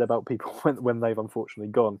things are said about people when they've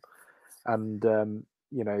unfortunately gone, and the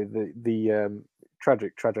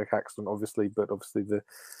tragic accident, obviously, but obviously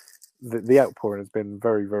the outpouring has been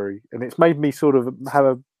very, very, and it's made me sort of have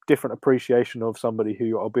a different appreciation of somebody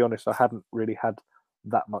who, I'll be honest, I hadn't really had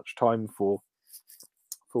that much time for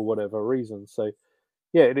whatever reason. So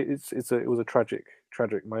yeah, it was a tragic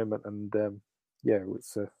moment, and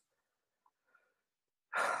it's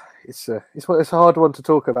a hard one to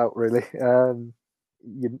talk about, really.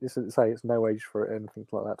 It's no age for anything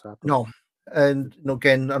like that to happen. No. And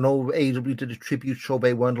again, I know AEW did a tribute show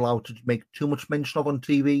they weren't allowed to make too much mention of on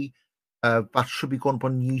TV. That should be going up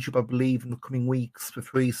on YouTube, I believe, in the coming weeks for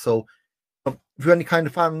free. So if you're any kind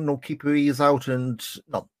of fan, keep your ears out. And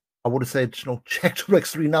I would have said, check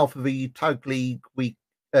WXW now for the tag league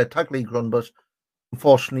run. But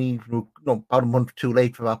unfortunately, about a month too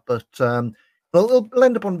late for that. But it'll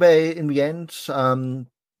end up on there in the end. But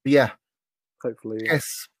yeah, Hopefully. I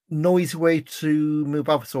guess no easy way to move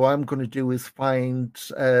up. So what I'm going to do is find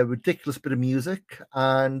a ridiculous bit of music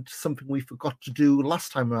and something we forgot to do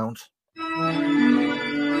last time around.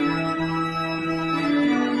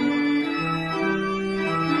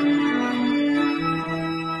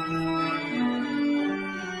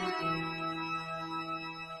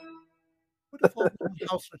 Would have thought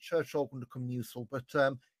House and a Church Organ to come useful, but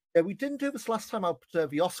yeah, we didn't do this last time out.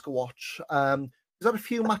 The Oscar watch. We've had a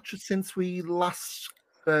few matches since we last,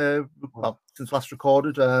 since last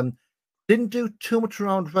recorded. Didn't do too much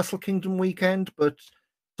around Wrestle Kingdom weekend, but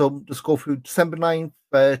so just go through December 9th.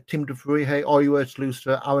 Team de Furihe, Oiwa to lose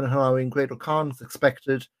to Aaron Hanari and Great Khan as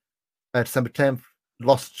expected. December 10th,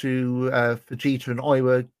 lost to Fujita and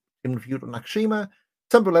Oiwa, Team of Yuta and Nakashima.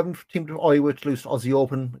 December 11th, Team of Oiwa to lose to Aussie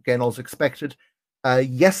Open, again, as expected.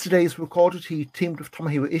 Yesterday's recorded, he teamed with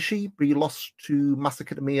Tomohiro Ishii, but he lost to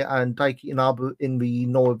Masakita Miya and Daiki Inabu in the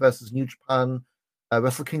Noah versus New Japan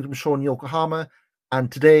Wrestle Kingdom show in Yokohama.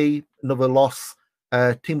 And today, another loss,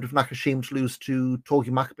 teamed with Nakashima to lose to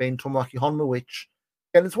Togi Makabe and Tomoaki Honma, which,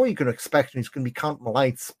 again, it's what you're going to expect, and he's going to be counting the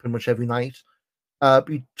lights pretty much every night. But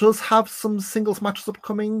he does have some singles matches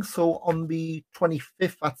upcoming. So on the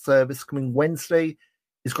 25th, that's this coming Wednesday,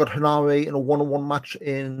 he's got Hanare in a one-on-one match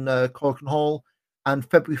in Korakuen Hall. And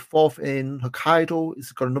February 4th in Hokkaido,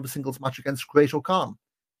 he's got another singles match against Great Khan,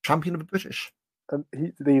 champion of the British. And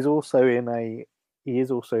he's also he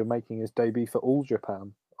is also making his debut for All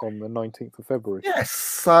Japan on the 19th of February.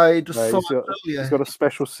 Yes, I just saw it earlier. He's got a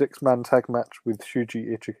special 6-man tag match with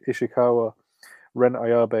Shuji Ishikawa, Ren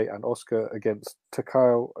Ayabe, and Oscar against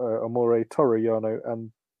Takao Amore, Toru Yano,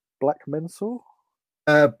 and Black Mensor?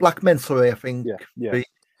 Black Mensor, I think. Yeah.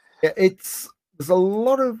 There's a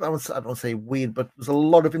lot of, I don't want to say weird, but there's a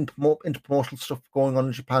lot of interpromotional stuff going on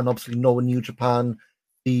in Japan. Obviously, Noah New Japan,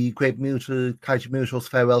 the Great Muta, Kaiji Muto's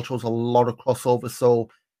farewell shows, a lot of crossover. So,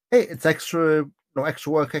 hey, it's extra,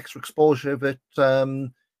 extra work, extra exposure that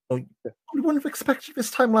we wouldn't have expected this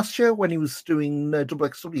time last year when he was doing Double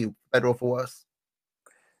XW, better or for worse.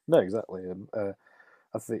 No, exactly. And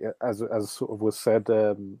I think, as sort of was said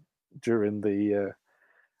during the.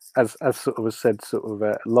 As sort of was said, sort of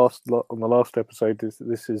on the last episode,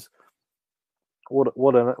 this is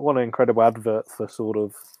what an incredible advert for sort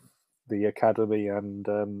of the academy and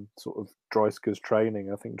sort of Dreiska's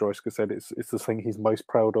training. I think Dreiska said it's the thing he's most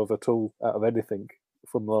proud of at all out of anything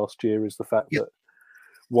from last year is the fact that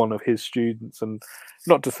one of his students, and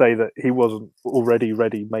not to say that he wasn't already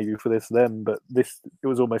ready maybe for this then, but it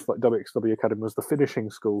was almost like WXW Academy was the finishing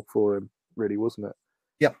school for him, really, wasn't it?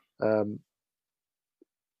 Yep.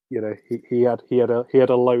 He had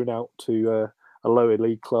a loan out to a lower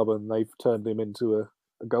league club, and they've turned him into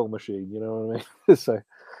a goal machine. You know what I mean? So,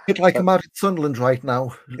 bit like him out at Sunderland right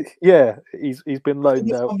now. Yeah, he's been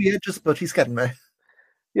loaned out on the edges, but he's getting there.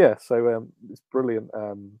 Yeah, so it's brilliant.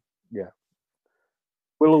 Yeah,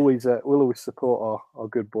 we'll always support our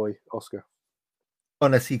good boy Oscar,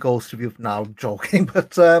 unless he goes to Vietnam. Now, joking,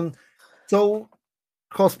 but so.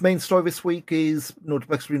 Of course, main story this week is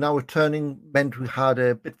WXW now returning, meant we had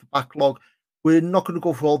a bit of a backlog. We're not going to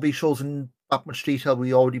go through all these shows in that much detail.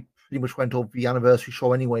 We already pretty much went over the anniversary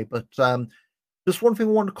show anyway. But just one thing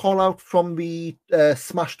I want to call out from the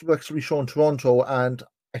Smash WXW show in Toronto, and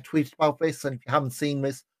I tweeted about this, and if you haven't seen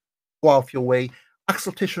this, go off your way.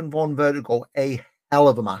 Axel Tischer and Von Vertigo, a hell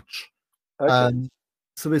of a match. Okay.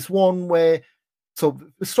 So there's one where. So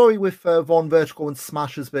the story with Von Vertigo and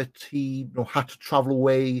Smash is that he had to travel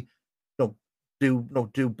away,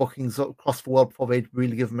 do bookings across the world before they'd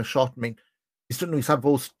really give him a shot. I mean, he's had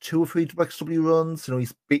those 2 or 3 WXW runs.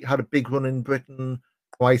 He's had a big run in Britain.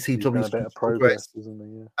 ICW. He's a bit of progress, isn't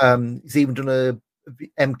he? Yeah. He's even done a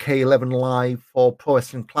MK11 live for Pro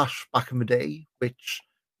Wrestling Clash back in the day, which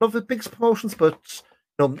not the biggest promotions, but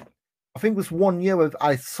I think it was 1 year where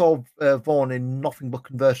I saw Vaughn in nothing but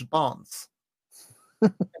converted barns.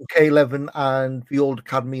 K11 and the old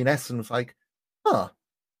Academy in Essen was like,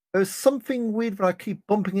 there's something weird that I keep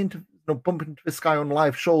bumping into this guy on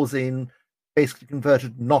live shows in basically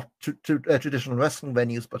converted not to traditional wrestling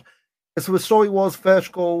venues. But so the story was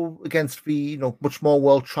Vertigo against the much more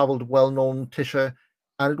well-traveled, well-known Tischer,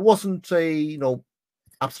 and it wasn't a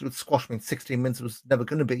absolute squash. I mean, 16 minutes was never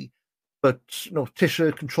going to be, but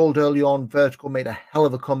Tischer controlled early on. Vertigo made a hell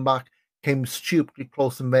of a comeback, came stupidly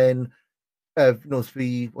close, and then.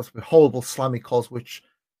 The horrible slammy calls, which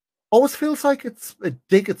always feels like it's a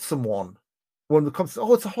dig at someone when it comes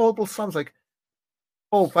to, it's a horrible slam. It's like,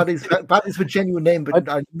 that is the genuine name, but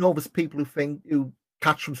I know there's people who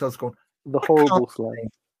catch themselves going, The horrible slam.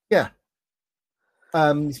 Yeah.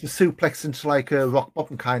 It's a suplex into like a rock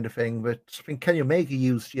bottom kind of thing, but I think Kenny Omega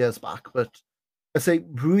used years back. But I say,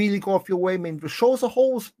 really go off your way. I mean, the show as a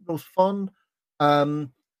whole was fun.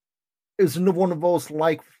 It was another one of those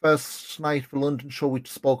like first night for London show we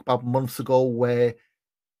spoke about months ago, where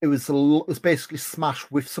it was basically Smash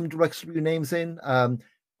with some WXW names in.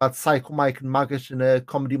 Had Psycho Mike and Maggot in a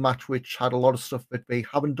comedy match, which had a lot of stuff that they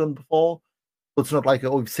haven't done before. So it's not like,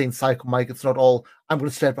 oh, we've seen Psycho Mike. It's not all, I'm going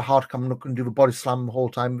to stay for hardcam, I'm not going to do the body slam the whole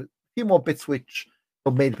time. A few more bits which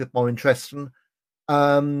made it a bit more interesting.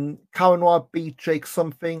 Cara Noir beat Jake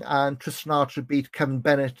Something, and Tristan Archer beat Kevin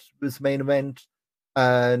Bennett was the main event.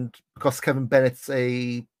 And because Kevin Bennett's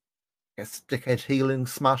a dickhead healing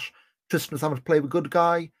Smash, Tristan was having to play the good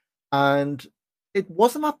guy, and it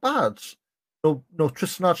wasn't that bad. No,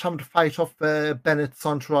 Tristan Archer having to fight off Bennett's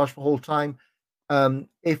entourage the whole time.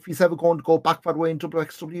 If he's ever going to go back that way in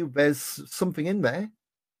WXW, there's something in there.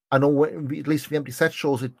 I know at least the Empty Set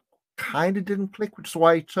shows it kind of didn't click, which is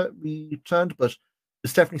why we turned, but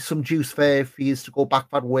there's definitely some juice there for you to go back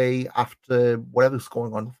that way after whatever's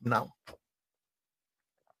going on from now.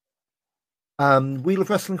 Wheel of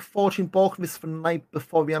Wrestling 14 Balkan, this is the night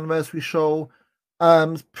before the anniversary show.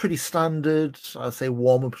 It's pretty standard, I'd say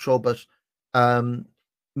warm-up show, but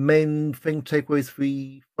main thing takeaways,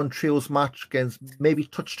 the Fun Trios match against maybe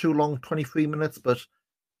touch too long, 23 minutes, but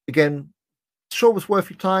again, the show was worth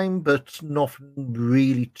your time, but nothing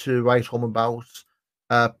really to write home about,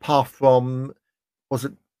 apart from, was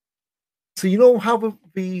it, so you know how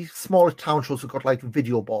the smaller town shows have got like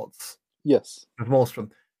video boards? Yes. With most of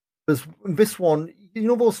them. There's this one, you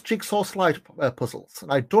know those jigsaw slide puzzles,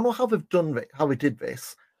 and I don't know how they've done it, how they did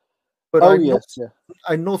this, but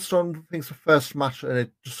I noticed on things the first match, and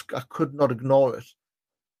I could not ignore it.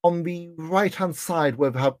 On the right hand side,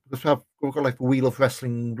 where we've got like the Wheel of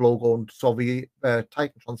Wrestling logo and so the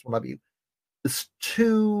Titantrons, what have you. There's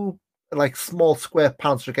two like small square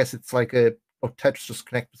panels. I guess it's like a Tetris just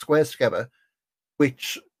connect the squares together,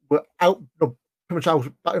 which were out, pretty much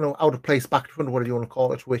out of place, back to front, whatever you want to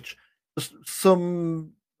call it. Which just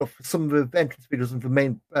some of the entrance videos and the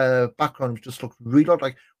main background just looked really odd.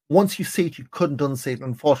 Like once you see it, you couldn't unsee it.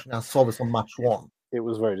 Unfortunately, I saw this on match one. It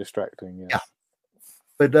was very distracting. Yes. Yeah.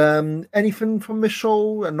 But anything from this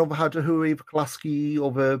show? Another had a Hooray for Kolaski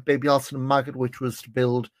over Baby Allison and Maggot, which was to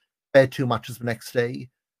build their two matches the next day.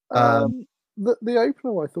 The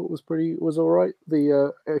opener I thought was all right.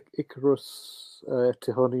 The Icarus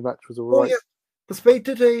Tihoni match was all right. Yeah. Because they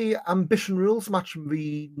did a Ambition Rules match in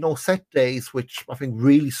the no set days, which I think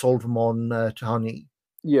really sold them on Tihoni.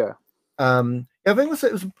 Yeah. I think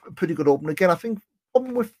it was a pretty good opener. Again, I think the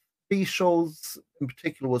problem with these shows in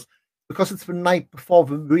particular was because it's the night before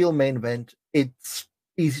the real main event, it's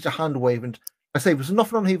easy to hand wave. And I say there's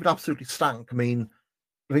nothing on here that absolutely stank. I mean,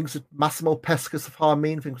 I think it's Massimo Pesca's of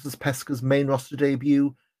Harmeen. I think it was Pesca's main roster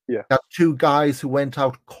debut. Yeah. Got two guys who went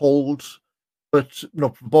out cold, but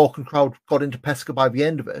the Balkan crowd got into Pesca by the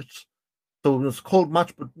end of it. So it was a cold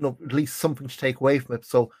match, but at least something to take away from it.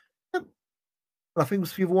 So yeah. I think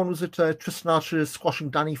the other one was at Tristan Archer squashing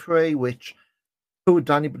Danny Frey, which with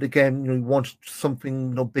Danny, but again, you wanted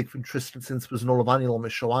something big for Tristan since there was no Levaniel on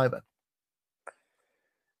this show either.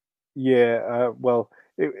 Yeah, well,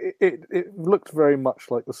 it looked very much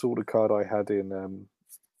like the sort of card I had in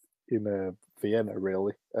Vienna.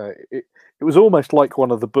 Really, it was almost like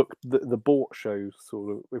one of the bought shows,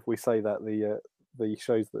 sort of. If we say that the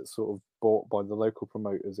shows that sort of bought by the local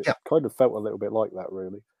promoters, it kind of felt a little bit like that,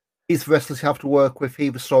 really. These wrestlers you have to work with,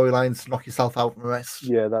 either storylines, knock yourself out and rest.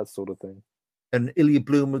 Yeah, that sort of thing. And Ilya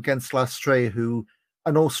Bloom against Lars Stray, who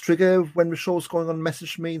I know Strigger, when the show was going on,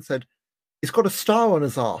 messaged me and said, he's got a star on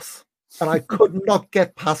his ass. And I could not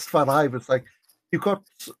get past that either. It's like, you've got,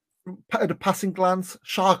 at a passing glance,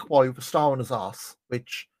 Shark Boy with a star on his ass,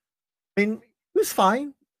 which, I mean, it was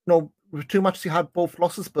fine. With two matches he had both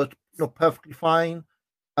losses, but, perfectly fine.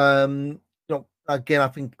 Again, I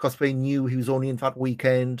think because they knew he was only in that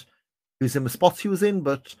weekend, he was in the spots he was in,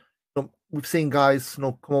 but, we've seen guys,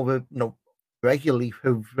 come over, regularly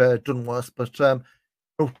who've done worse, but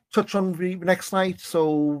touch on the next night.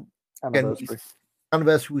 So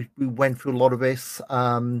anniversary, we went through a lot of this,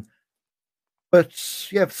 but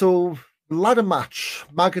yeah, so ladder match,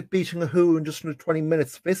 Maggot beating a Who in just under 20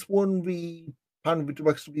 minutes. This won the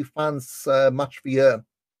WXW fans match of the year.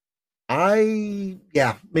 I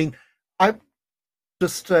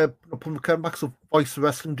just put the curtain back, so Voice of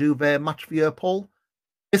Wrestling do their match of the year poll.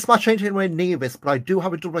 This match ain't anywhere near this, but I do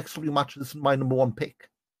have a WXW match as my number one pick,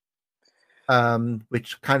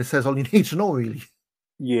 which kind of says all you need to know, really.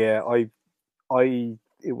 Yeah, I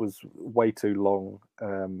way too long.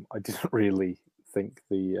 I didn't really think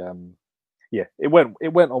it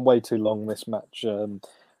went on way too long, this match.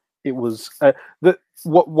 It was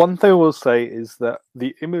one thing I will say is that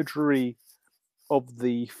the imagery of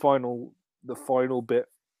the final bit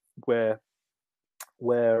where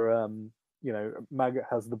Maggot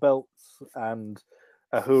has the belts and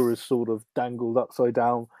Ahura's sort of dangled upside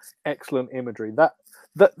down. Excellent imagery.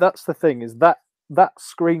 That's the thing, is that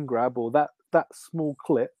screen grab, or that small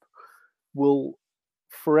clip, will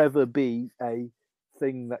forever be a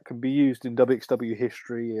thing that can be used in WXW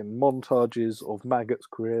history, in montages of Maggot's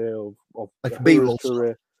career, of like Ahura's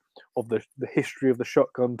career, of the history of the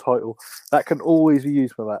Shotgun title. That can always be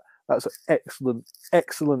used for that. That's an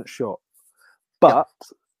excellent shot. But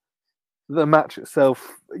the match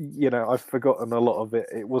itself, I've forgotten a lot of it.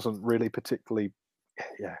 It wasn't really particularly,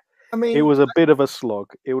 I mean, it was a bit of a slog.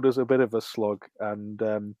 And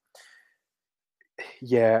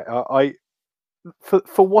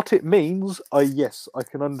for what it means, I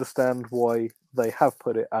can understand why they have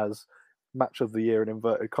put it as match of the year in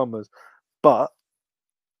inverted commas. But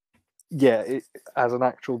as an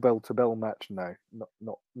actual bell-to-bell match, no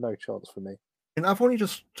chance for me. And I've only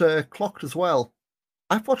just clocked as well.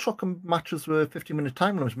 I thought shotgun matches were 50-minute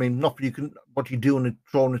time limits. I mean, not what you do in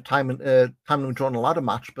a time limit drawn a ladder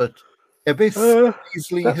match, but this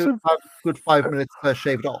easily had a good 5 minutes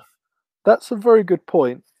shaved off. That's a very good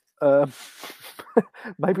point.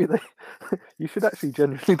 Maybe you should actually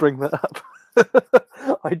genuinely bring that up.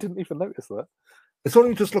 I didn't even notice that. It's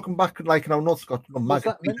only just looking back at like our notes got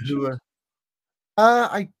Maggot who.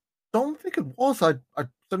 I don't think it was. I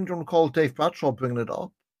don't recall Dave Bradshaw bringing it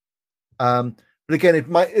up. But again, it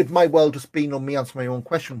might well just be me answering my own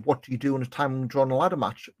question. What do you do in a time drawn a ladder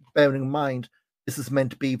match? Bearing in mind, this is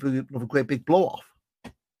meant to be a great big blow off.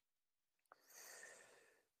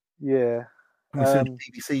 Yeah. Coming soon to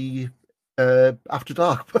BBC After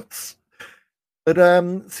Dark, so we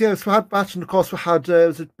had that, and of course we had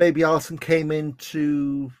Baby Allison came in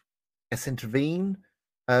to intervene.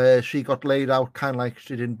 She got laid out kind of like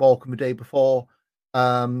she did in Balkan the day before.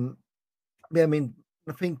 I mean,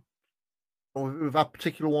 I think with that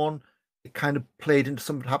particular one, it kind of played into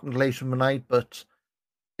something that happened later in the night. But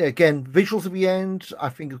again, visuals at the end, I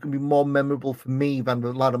think it's going to be more memorable for me than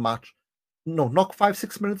the ladder match. No, knock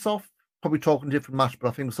 5-6 minutes off. Probably talking a different match, but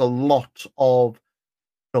I think there's a lot of,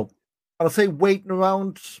 I'll say waiting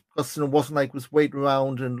around, because it wasn't like it was waiting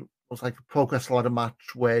around and it was like a progress ladder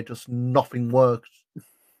match where just nothing worked.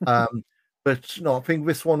 But I think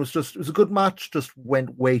this one was it was a good match, just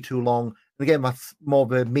went way too long. And again, that's more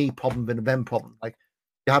of a me problem than a them problem. Like,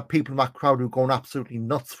 you have people in that crowd who are going absolutely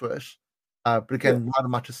nuts for it. But again, ladder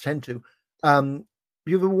matches tend to. The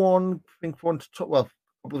other one, I think, want to talk about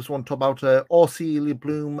Aussie, Ilya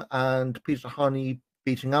Bloom, and Peter Honey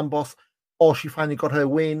beating Amboss. She finally got her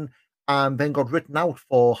win and then got written out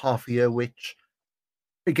for half a year, which,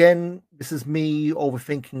 again, this is me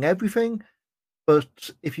overthinking everything. But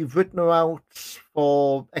if you've written her out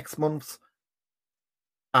for X months,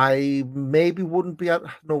 I maybe wouldn't be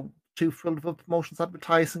too thrilled with promotions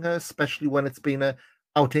advertising her, especially when it's been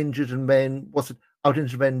out injured and then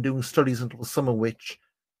doing studies until the summer, which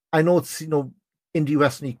I know it's indie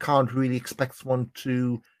wrestling. You can't really expect someone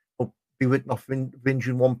to be written off of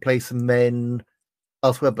injury in one place and then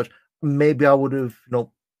elsewhere. But maybe I would have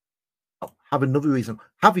have another reason,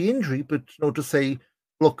 have the injury, but just say,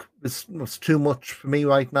 look, it's too much for me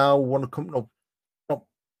right now. I want to come.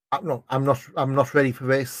 I'm not ready for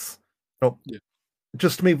this.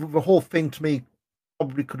 Just to me, the whole thing to me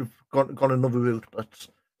probably could have gone another route. But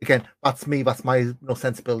again, that's me. That's my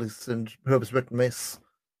sensibilities, and whoever's written this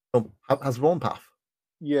has their own path.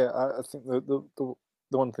 Yeah, I think the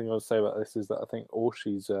one thing I would say about this is that I think all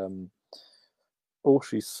she's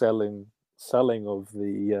selling of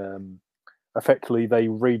the effectively they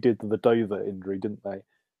redid the Dover injury, didn't they?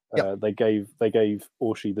 Yep. They gave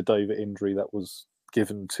Orshi the Dover injury that was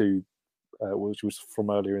given to which was from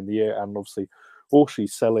earlier in the year, and obviously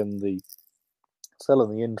Orshi's selling the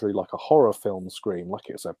injury like a horror film scream, like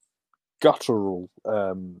it's a guttural,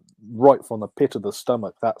 right from the pit of the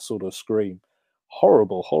stomach, that sort of scream.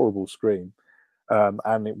 Horrible scream.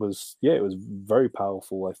 And it was very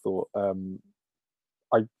powerful, I thought.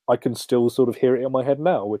 I can still sort of hear it in my head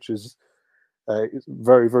now, which is it's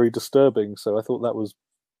very, very disturbing. So I thought that was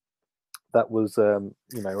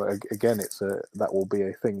again, that will be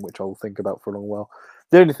a thing which I'll think about for a long while.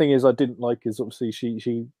 The only thing I didn't like is obviously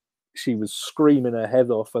she was screaming her head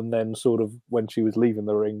off, and then sort of when she was leaving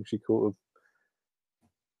the ring, she sort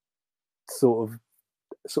of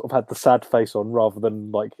sort of had the sad face on rather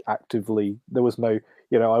than like actively. There was no,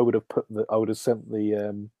 I would have sent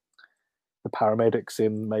the paramedics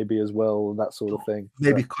in maybe as well and that sort of thing.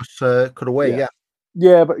 Maybe cut away, yeah.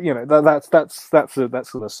 Yeah, but that's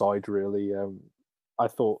an aside really. I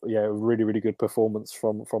thought, really, really good performance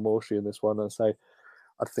from Orshi in this one. And say,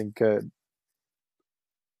 I think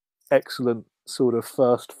excellent sort of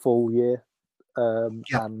first full year.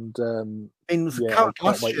 And it was Coward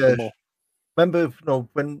last year. Remember,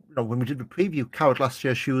 when we did the preview, Coward last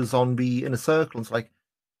year, she was on the Inner Circle. And it's like,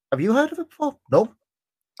 have you heard of it before? No.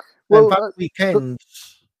 Well, that weekend.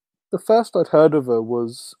 The first I'd heard of her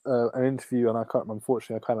was an interview, and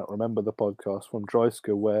unfortunately, I cannot remember the podcast from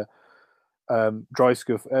Dreisker, where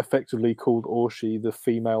Dreisker effectively called Orshi the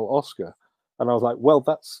female Oscar. And I was like, well,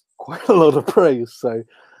 that's quite a lot of praise. So,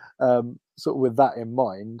 sort of with that in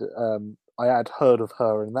mind, I had heard of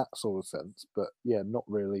her in that sort of sense, but yeah, not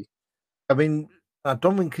really. I mean, I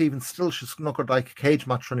don't think even still she's not got like a cage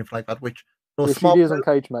match or anything like that, which she is on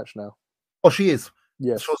cage match now. Oh, she is.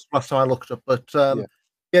 Yes. Last time I looked up, but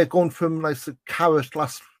going from like the Carrot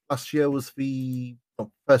last year was the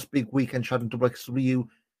first big weekend she had in WXW.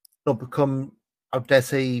 Become, I dare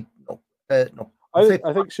say, I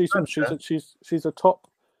think she's a top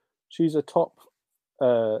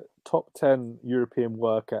 10 European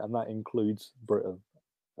worker, and that includes Britain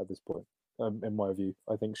at this point. In my view,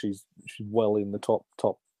 I think she's well in the top.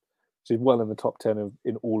 She's well in the top 10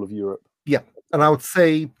 in all of Europe. Yeah, and I would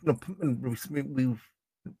say it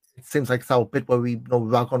seems like it's our bit where we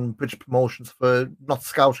rag on British promotions for not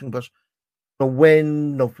scouting, but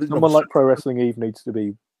when someone like Pro Wrestling Eve needs to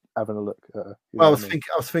be having a look at her. I was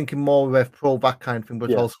thinking more Rev Pro, that kind of thing,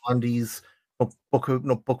 but also Andy's book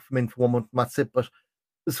them in for 1 month, and that's it. But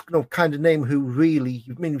this kind of name who really,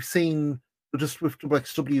 we've seen just with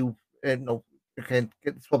WXW, you can't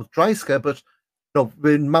get this with Dreisker, but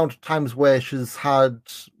the amount of times where she's had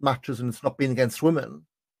matches and it's not been against women,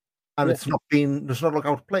 and it's not like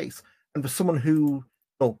out of place. And for someone who,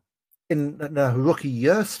 in a rookie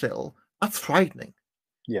year still, that's frightening.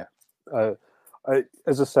 Yeah.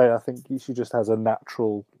 As I say, I think she just has a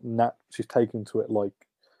natural. She's taken to it like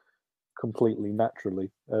completely naturally.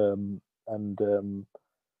 And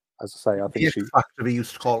as I say, I think the factor we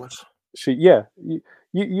used to call it.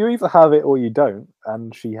 You either have it or you don't,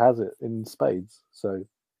 and she has it in spades. So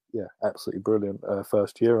yeah, absolutely brilliant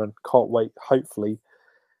first year, and can't wait. Hopefully,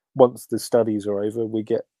 once the studies are over, we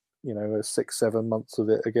get 6-7 months of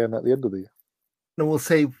it again at the end of the year. And we'll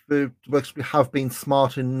say the WXW have been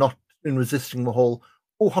smart in not in resisting the whole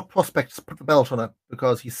hot prospects, put the belt on it,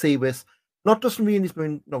 because you see this not just in really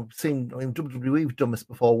been seen in WWE, we've done this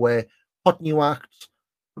before, where hot new acts,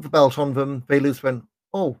 put the belt on them, they lose, when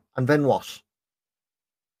and then what?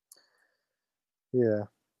 Yeah.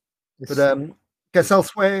 But guess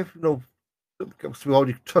elsewhere, we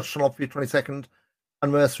already touched on the 22nd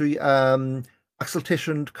anniversary. Axel Tish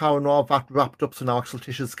and Cara Noir, that wrapped up, so now Axel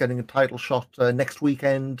Tish is getting a title shot next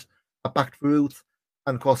weekend at Back to Ruth,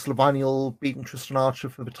 and of course Levaniel beating Tristan Archer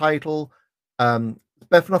for the title. Better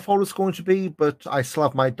than I thought it was going to be, but I still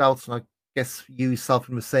have my doubts, and I guess you yourself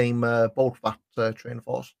in the same boat for that train of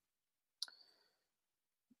thought.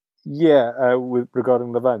 Yeah, regarding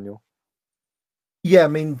Levaniel. Yeah, I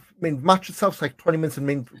mean, match itself's like 20 minutes.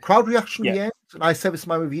 Crowd reaction at the end, and I said this in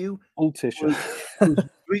my review. Old Tish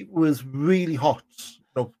was really hot,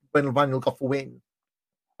 when Levaniel got the win.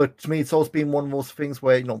 But to me, it's always been one of those things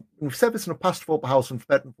where, we've said this in the past for Oberhausen, and for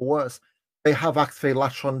better and for worse, they have actually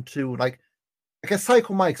latched on to, like, I guess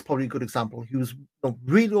Psycho Mike's probably a good example. He was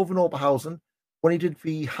really over in Oberhausen when he did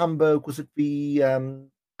the Hamburg, was it the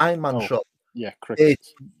Iron Man show? Yeah, cricket.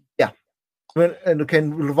 And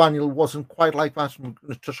again, Levaniel wasn't quite like that. And we're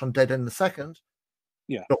going to touch on Dead End in a second.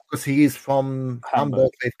 Yeah. Because he is from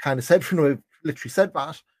Hamburg. They've kind of said, literally said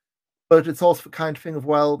that. But it's also the kind of thing of,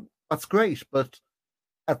 well, that's great. But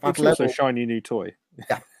at that it's level. Also a shiny new toy.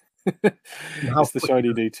 Yeah. It's the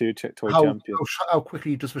shiny new toy champion. How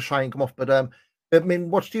quickly does the shine come off? But,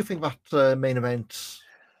 what do you think of that main event?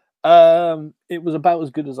 It was about as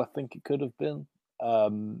good as I think it could have been.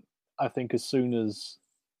 I think as soon as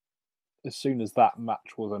that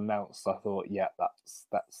match was announced, I thought, yeah, that's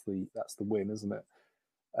the win, isn't it?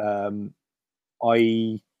 I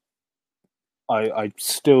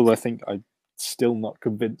think I'm still not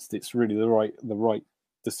convinced it's really the right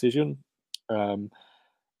decision.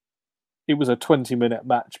 It was a 20-minute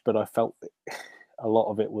match, but I felt a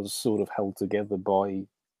lot of it was sort of held together by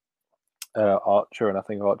Archer, and I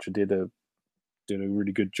think Archer did a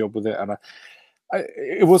really good job with it. And I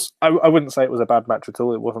wouldn't say it was a bad match at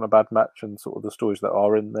all. It wasn't a bad match, and sort of the stories that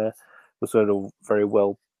are in there were sort of very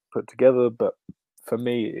well put together. But for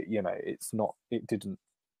me, it's not. It didn't.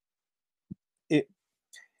 It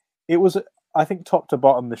was. I think top to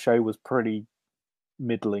bottom, the show was pretty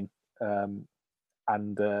middling, and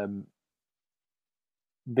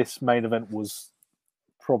this main event was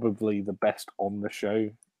probably the best on the show,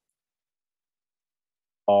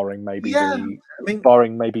 barring maybe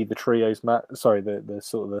the trios match. Sorry, the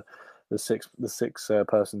sort of the six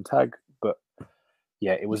person tag. But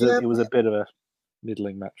yeah, it was a bit of a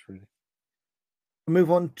middling match, really.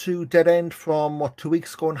 Move on to Dead End from 2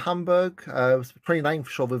 weeks ago in Hamburg. It was the 29th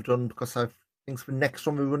show we've done, because I think the next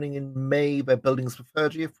one we're running in May, they're building us for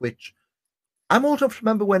 30th, which I'm old enough to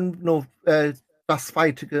remember when Das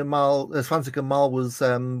Svanziger Mal was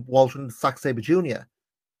Walter and Zack Sabre Jr.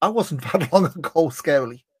 That wasn't that long ago,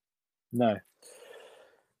 scarily. No,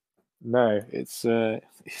 it's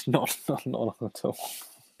not long at all.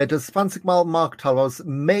 Does Svanziger Mal Marktal was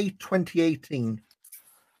May 2018.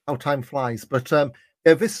 How time flies. But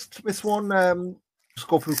this one, just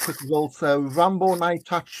go through quick results. Rambo Night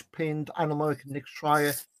Touch pinned Anil Marek and Nick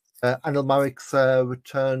Schreier. Anil Marek's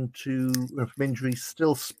return from injury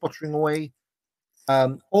still sputtering away.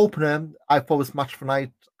 Opener, I thought was match for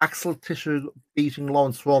night. Axel Tischer beating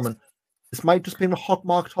Lawrence Roman. This might just be a hot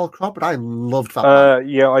Marktal crowd, but I loved that match.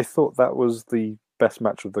 Yeah, I thought that was the best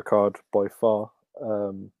match of the card by far.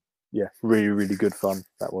 Yeah, really, really good fun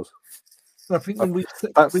that was. I think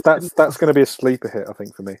that's going to be a sleeper hit, I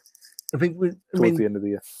think, for me. I think towards the end of the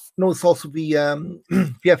year. No, it's also the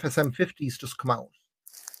FSM 50s just come out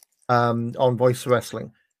on Voice of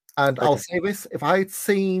Wrestling, and okay. I'll say this: if I had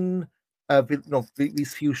seen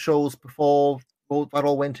these few shows before that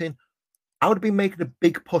all went in, I would have been making a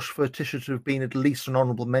big push for Tisha to have been at least an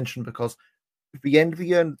honorable mention, because at the end of the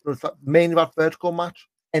year, mainly that Vertigo match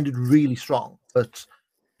ended really strong. But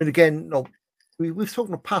again, we've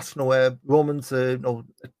spoken in the past, where Roman's a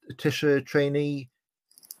Tisha trainee.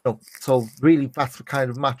 So really, that's the kind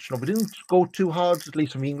of match. We didn't go too hard, at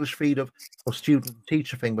least on the English feed, of student and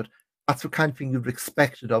teacher thing, but that's the kind of thing you'd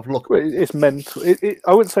expected of. Look, well, it's mentor.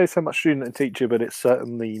 I wouldn't say so much student and teacher, but it's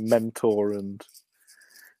certainly mentor and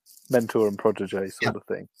protege sort of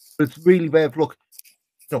thing. But it's really where, look,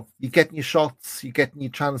 you're getting your shots, you're getting your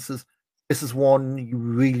chances. This is one you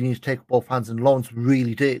really need to take both hands, and Lawrence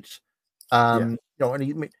really did. And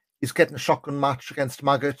he's getting a shotgun match against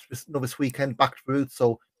Maggot this weekend, back to roots.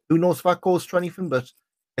 So who knows if that goes to anything? But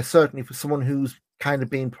certainly for someone who's kind of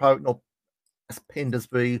been proud, as pinned as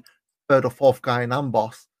the third or fourth guy in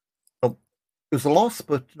Amboss, it was a loss,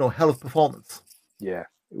 but hell of performance. Yeah,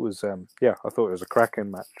 it was. I thought it was a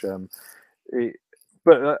cracking match.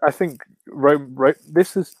 But I think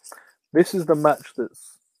this is the match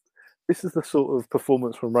this is the sort of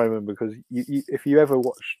performance from Roman, because if you ever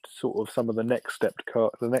watched sort of some of the next step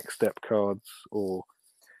cards, or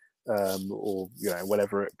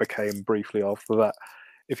whatever it became briefly after that,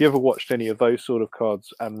 if you ever watched any of those sort of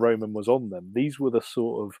cards and Roman was on them, these were the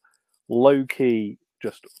sort of low key,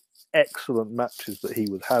 just excellent matches that he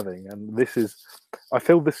was having. And I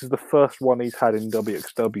feel this is the first one he's had in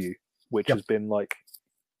WXW, which has been like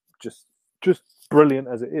just brilliant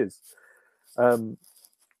as it is.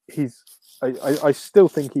 I still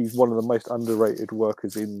think he's one of the most underrated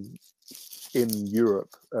workers in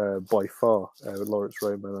Europe by far, Lawrence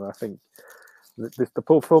Roman, and I think the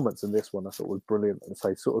performance in this one I thought was brilliant. And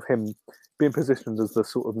so sort of him being positioned as the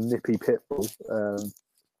sort of nippy pitbull,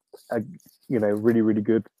 really, really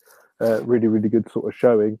good, really good sort of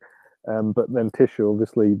showing. But then Tisha,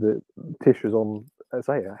 obviously, Tisha's on,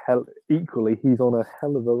 equally, he's on a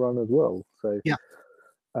hell of a run as well. So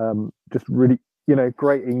just really,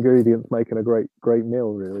 great ingredients making a great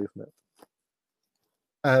meal, really, isn't it?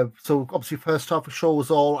 So obviously, first half of the show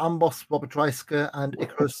was all Amboss, Robert Dreisker, and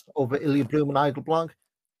Icarus over Ilya Bloom and Idle Blanc.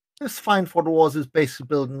 It's fine for what it was. Is basically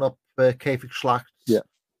building up Kafik Schlacht. Yeah.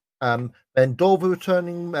 Then Dover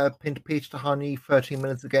returning, pinned Peter Tahani, 13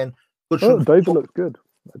 minutes again. Dover looked good.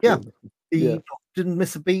 He didn't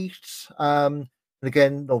miss a beat. And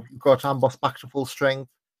again, you've got Amboss back to full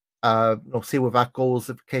strength. See where that goes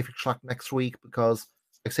if Kafik Schlacht next week, because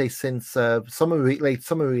like I say, since late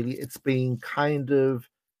summer, really, it's been kind of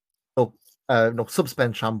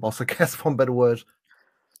suspense Amboss, I guess, for a better word.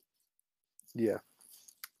 Yeah,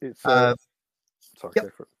 it's sorry, go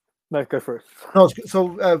for it. No, go for it. No,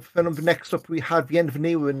 so next up we had the end of an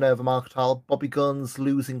era in the Marktal. Bobby Guns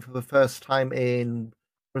losing for the first time in,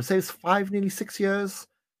 I would say it's 5, nearly 6 years.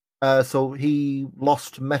 So he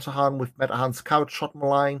lost to Metahan with Metahan's carrot shot in the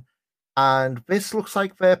line. And this looks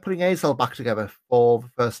like they're putting Azel back together for the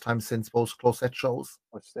first time since those close-set shows.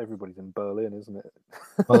 Everybody's in Berlin, isn't it?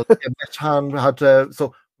 Well, Metahan had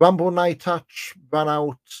so Rambo Night Touch ran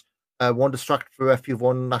out. one distracted for referee,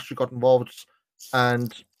 one actually got involved,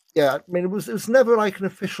 and yeah, I mean it was never like an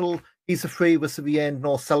official piece of free was to the end,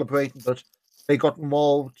 no celebrating, but they got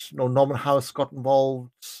involved. Norman Harris got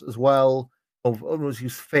involved as well. Was he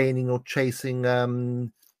was feigning or chasing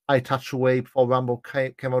eye touch away before Rambo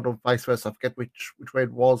came out, or vice versa. I forget which way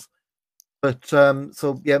it was. But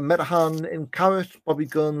so yeah, Metahan in Carrot, Bobby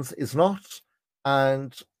Guns is not,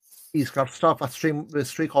 and he's going to start that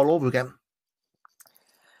streak all over again.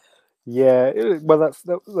 Yeah, well, that's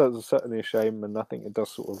certainly a shame, and I think it does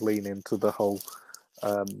sort of lean into the whole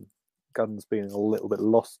Guns being a little bit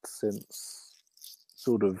lost since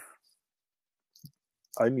sort of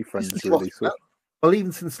Only Friends, really. Well,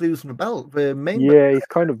 even since losing the belt, he's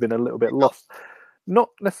kind of been a little bit lost. Not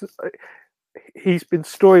necessarily. He's been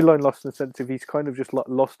storyline lost in the sense of he's kind of just like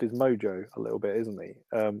lost his mojo a little bit, isn't he?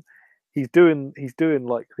 He's doing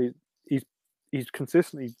like he's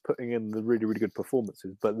consistently putting in the really, really good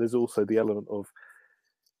performances, but there's also the element of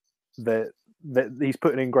that he's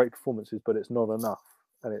putting in great performances, but it's not enough,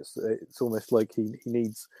 and it's almost like he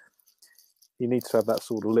needs to have that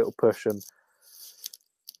sort of little push. And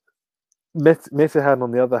Mitahan,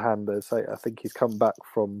 on the other hand, I think he's come back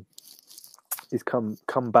from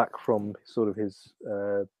sort of his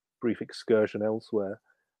brief excursion elsewhere,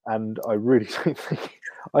 and I really don't think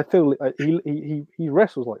I feel he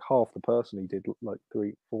wrestles like half the person he did like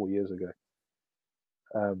 3-4 years ago.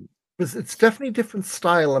 It's definitely a different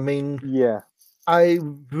style. I mean, yeah, I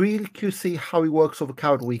really curious to see how he works over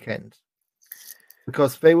Carrot Weekend,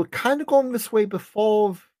 because they were kind of going this way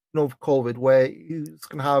before COVID, where he was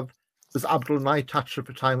going to have Abdul and I touched at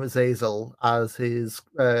the time Azazel as his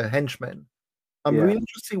henchmen. I'm really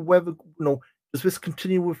interested to see whether does this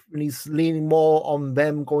continue with when he's leaning more on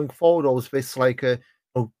them going forward, or is this like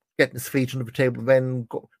getting his feet under the table then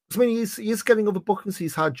go? I mean, he's getting other bookings.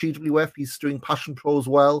 He's had GWF. He's doing Passion Pro as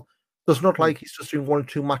well. So it's not like he's just doing 1 or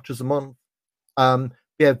 2 matches a month.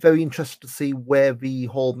 Yeah, very interested to see where the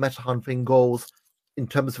whole Metahan thing goes in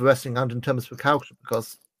terms of wrestling and in terms of character,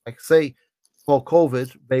 because, like I say, before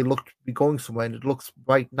COVID, they looked to be going somewhere, and it looks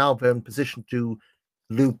right now they're in position to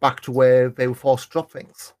loop back to where they were forced to drop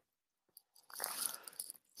things.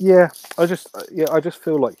 Yeah, I just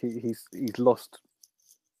feel like he's lost.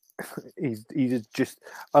 he's just,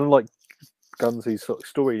 unlike Guns, whose sort of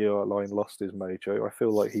storyline lost his mojo. I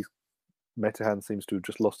feel like Metahan seems to have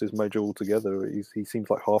just lost his mojo altogether. He seems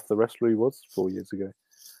like half the wrestler he was 4 years ago.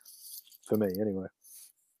 For me, anyway.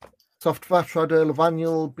 So after that,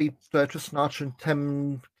 Lavaniel beat Tristan Archer in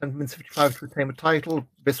 10 minutes 55 to retain the title.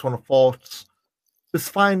 This one I thought was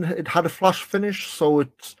fine. It had a flash finish, so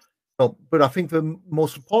but I think the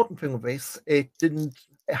most important thing with this, it didn't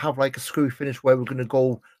have like a screwy finish where we're going to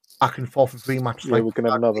go back and forth with 3 matches. Yeah, we're going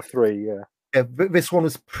to have another 3, yeah. Yeah, this one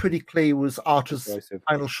was pretty clear. It was Archer's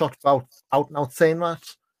final shot without out and out saying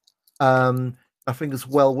that. I think as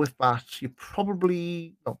well with that, you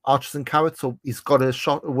probably Archer's in Carrot, so he's got a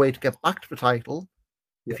shot away to get back to the title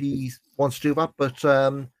if he wants to do that. But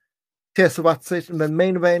yeah, so that's it. And then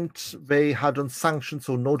main event, they had unsanctioned,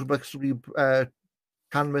 so no WXW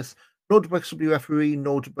canvas, no WXW referee,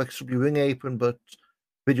 no WXW ring apron, but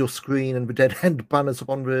video screen and the dead end banners up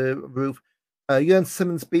on the roof. Jörn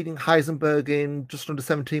Simmons beating Heisenberg in just under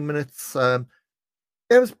 17 minutes. It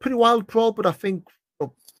was a pretty wild brawl, but I think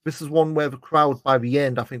this is one where the crowd by the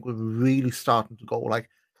end, I think, was really starting to go. Like,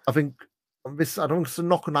 I think this, I don't think it's a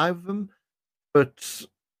knock on either of them, but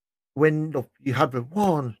when you had the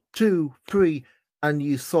 1, 2, 3, and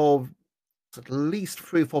you saw at least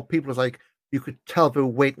 3 or 4 people, it's like you could tell they were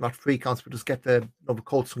waiting at 3 counts, but just get the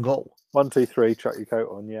coats and go. 1, 2, 3, chuck your coat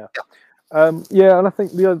on, yeah. Yeah, and I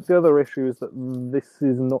think the other issue is that this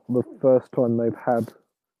is not the first time they've had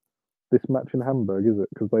this match in Hamburg, is it?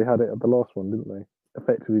 Because they had it at the last one, didn't they?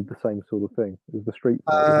 Effectively the same sort of thing as the street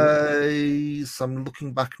fight. So I'm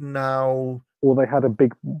looking back now. Or they had a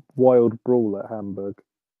big wild brawl at Hamburg.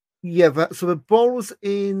 Yeah, so the brawl was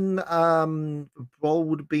in the brawl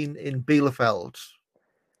would have been in Bielefeld.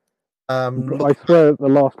 I swear at the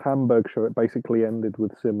last Hamburg show it basically ended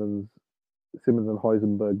with Simmons and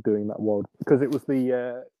Heisenberg doing that wild, because it was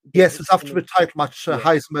the yes, it's after the title match.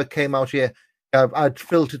 Heisenberg came out here. I'd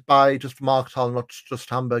filtered by just Marktal, not just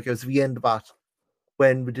Hamburg. It was the end of that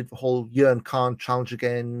when we did the whole Jörn can't challenge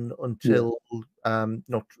again until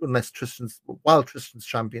unless Tristan's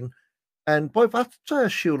champion. And boy, that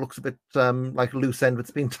shoe looks a bit like a loose end that's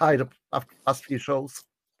been tied up after the past few shows.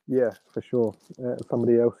 Yeah, for sure.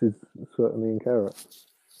 Somebody else is certainly in Carrot.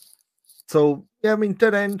 So yeah, I mean,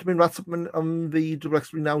 dead end. I mean, that's on the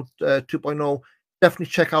WXW Now 2.0. Definitely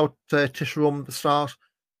check out Tisha Rum at the start.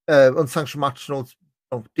 Unsanctioned match,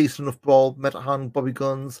 decent enough brawl. Metahan, Bobby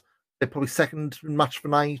Guns. they're probably second match of the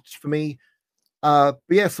night for me. But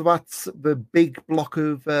yeah, so that's the big block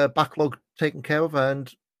of backlog taken care of,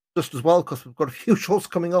 and just as well because we've got a few shows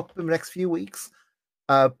coming up in the next few weeks.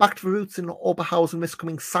 Back to the Roots in Oberhausen this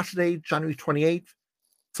coming Saturday, January 28th.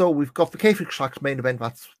 So we've got the Kayfabe Extract main event.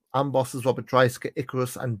 That's Ambosses, Robert Dreisker,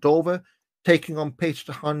 Icarus, and Dover taking on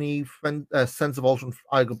Peter Tahani, Sens of Aldrin,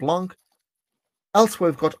 Igor Blanc. Elsewhere,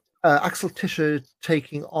 we've got Axel Tischer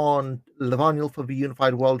taking on Levaniel for the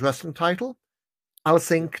Unified World Wrestling title. Alice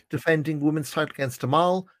Inc. defending women's title against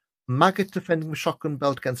Amal. Maggot defending the shotgun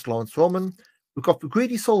belt against Lawrence Roman. We've got the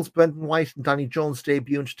Greedy Souls, Brendan White and Danny Jones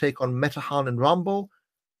debuting to take on Metahan and Rambo.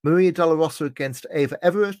 Maria Della Rosa against Ava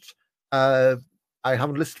Everett. I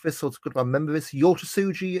haven't listed this, so it's good if I remember this. Yota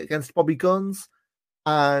Tsuji against Bobby Guns.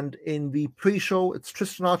 And in the pre-show, it's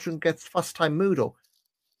Tristan Archer against Fast Time Mudo.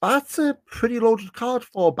 That's a pretty loaded card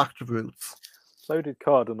for Back to the Roots. Loaded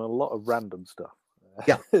card and a lot of random stuff.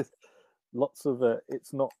 Yeah. Lots of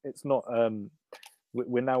it's not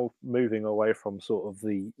we're now moving away from sort of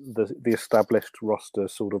the established roster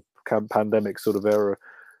sort of pandemic sort of era.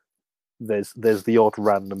 There's the odd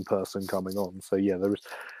random person coming on. So yeah,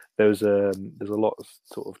 there's a lot of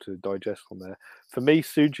sort of to digest on there. For me,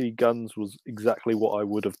 Tsuji Guns was exactly what I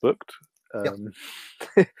would have booked.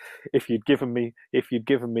 If you'd given me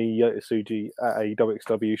Yota Tsuji at a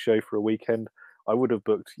WXW show for a weekend, I would have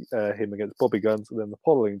booked him against Bobby Guns, and then the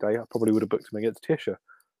following day I probably would have booked him against Tischer.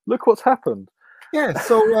 Look what's happened. Yeah,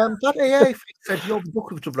 so that AI thing said you're the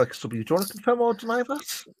book of WXW. Do you want to confirm or deny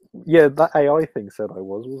that? Yeah, that AI thing said I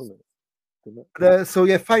was, wasn't it? So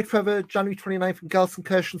yeah, Fight Forever, January 29th in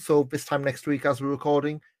Gelsenkirchen, so this time next week as we're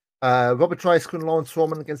recording. Robert Dreisker and Lawrence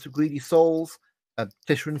Roman against the Greedy Souls,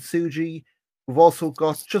 Tischer and Tsuji. We've also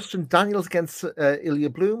got Justin Daniels against Ilya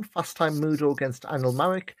Bloom, Fast Time Mudo against Anil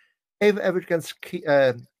Marek, Ava Everett against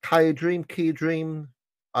Kia Dream,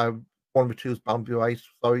 one of the two is bound to be right,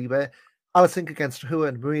 sorry there. Alice Inc. against Hua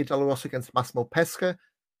and Maria Della Rosa against Massimo Pesca.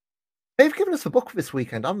 They've given us a book this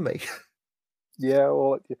weekend, haven't they? Yeah,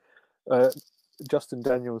 well, Justin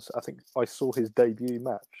Daniels, I think I saw his debut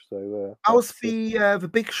match. So that was the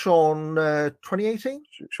Big Sean 2018?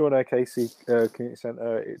 Sean Air Casey Community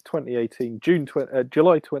Centre 2018, June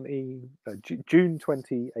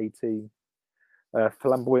 2018.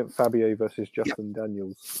 Flamboyant Fabio versus Justin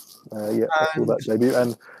Daniels. I saw that debut.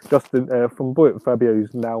 And Justin Flamboyant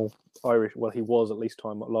Fabio's now Irish. Well, he was at least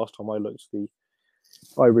last time I looked, the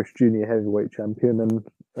Irish junior heavyweight champion,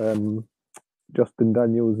 and Justin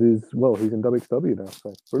Daniels is, well, he's in WXW now,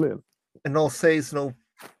 so brilliant. And I'll say,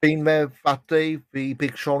 being there that day, the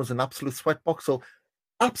Big Sean was an absolute sweatbox. So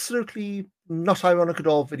absolutely not ironic at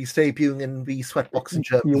all that he's debuting in the sweatbox in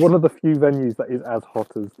Germany. You're one of the few venues that is as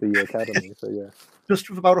hot as the Academy, so yeah. Just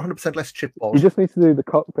with about 100% less chipboard. You just need to do the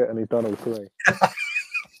cockpit and he's done all three.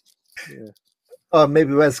 Yeah.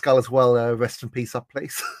 Maybe Red Skull as well, rest in peace, that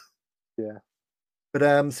place. Yeah.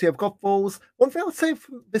 But see, I've got those. One thing I would say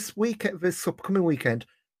from this upcoming weekend,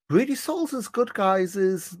 Greedy Souls is good, guys,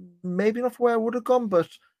 is maybe not where I would have gone, but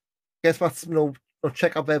I guess that's,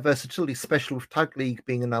 check out their versatility, especially with Tag League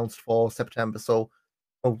being announced for September. So,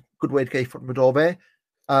 a good way to get your foot in the door there.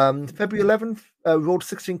 February 11th, Road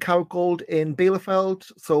 16 Carat Gold in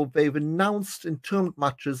Bielefeld. So, they've announced in tournament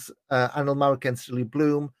matches Anil Marek against Ilya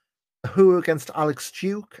Bloom, Hua against Alex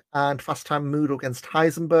Duke, and Fast Time Mudo against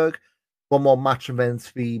Heisenberg. One more match and then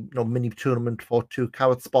it's the mini tournament for 2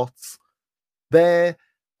 Carat spots. There,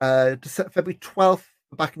 February 12th,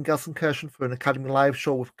 back in Gelsenkirchen for an Academy Live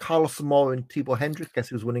show with Carlos Zamora and Thibaut Hendrick. Guess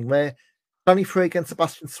who's winning there? Danny Frey against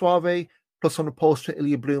Sebastian Suave. Plus on the poster,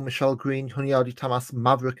 Ilya Bloom, Michelle Green, Hunyadi Tamas,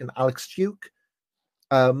 Maverick, and Alex Duke.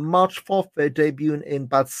 March 4th, they're debuting in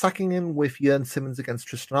Bad Sackingen with Jörn Simmons against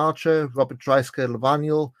Tristan Archer, Robert Dreisker,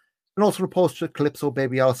 Levaniel, and also the poster, Calypso,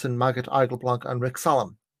 Baby Allison, Maggot, Igel Blanc, and Rick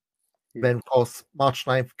Salem. Yeah. Then, of course, March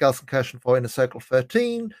 9th, Gelsenkirchen for Inner Circle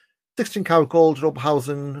 13. 16 Carat Gold at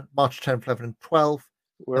Oberhausen, March 10th, 11th, and 12th.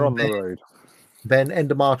 We're on the road. Then,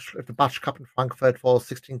 end of March, at the Batch Cup in Frankfurt for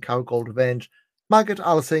 16 Carat Gold Revenge. Maggot,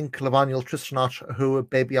 Alice Inc., Levaniel, Tristan Archer, Hua,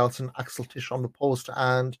 Baby Allison, Axel Tisch on the poster.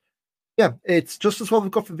 And yeah, it's just as well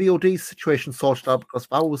we've got the VOD situation sorted out because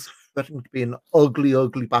that was threatening to be an ugly,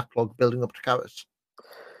 ugly backlog building up to Carat.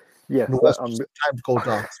 Yeah, time to go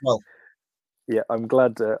dark as well. Yeah, I'm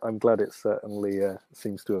glad it certainly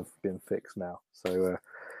seems to have been fixed now. So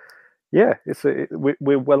yeah,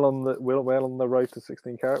 we're well on the road to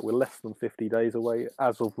 16 Carat. We're less than 50 days away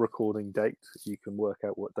as of recording date. You can work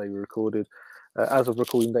out what day we recorded. As of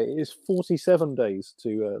recording date, it is 47 days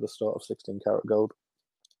to the start of 16 Carat Gold.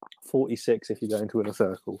 46 if you go into Inner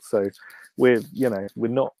Circle. So we're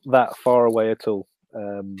not that far away at all.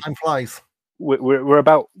 Time flies. we're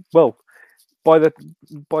about we're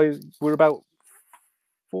about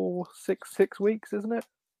 6 weeks, isn't it?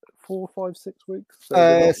 4, 5, 6 weeks. So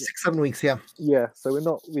 6-7 weeks, yeah. Yeah, so we're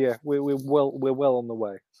not. Yeah, we're well on the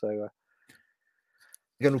way. So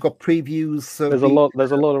again, we've got previews. there's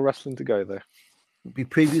a lot of wrestling to go there. Be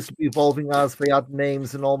previews to be evolving as they add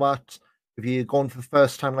names and all that. If you're going for the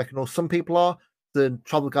first time, like I know some people are, the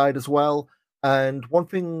travel guide as well. And one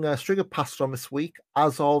thing Stringer passed on this week,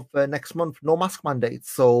 as of next month, no mask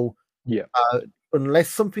mandates. So yeah, unless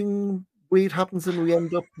something weird happens and we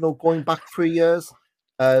end up going back 3 years,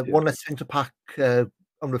 one less thing to pack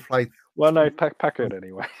on the flight. Well, no, pack it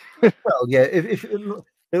anyway. Well, yeah, if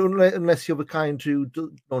unless you're the kind who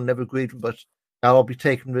never agreed, but I'll be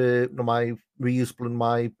taking my reusable and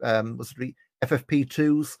my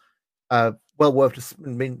FFP2s. Well worth it. I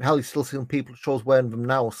mean, hell, you're still seeing people shows wearing them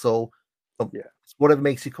now. So whatever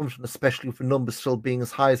makes you comfortable, especially with the numbers still being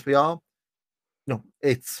as high as they are,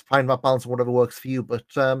 it's find that balance and whatever works for you. But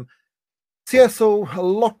so a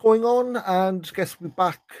lot going on, and I guess we're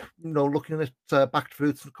back, looking at Back to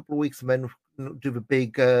Roots in a couple of weeks, and then do the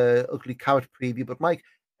big ugly carrot preview. But Mike,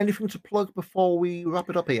 anything to plug before we wrap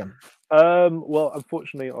it up here? Well,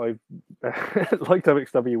 unfortunately, I've like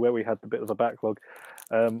WXW, where we had a bit of a backlog.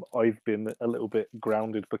 I've been a little bit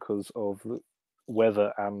grounded because of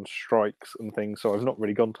weather and strikes and things, so I've not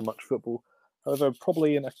really gone to much football. However,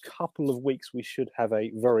 probably in a couple of weeks, we should have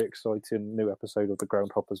a very exciting new episode of the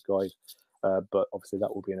Groundhoppers Guide. But obviously,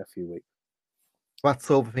 that will be in a few weeks.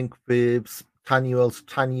 That's over, I think, with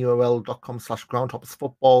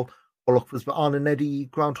tinyurl.com/groundhoppersfootball. Or look for Arn and Eddie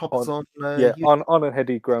Groundhoppers on YouTube. Arn and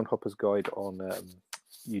Eddie Groundhoppers Guide on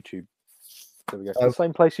YouTube. There we go. The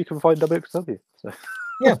same place you can find WXW. So.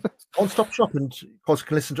 Yeah, one-stop shop. And of course, you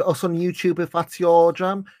can listen to us on YouTube if that's your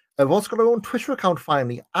jam. We've also got our own Twitter account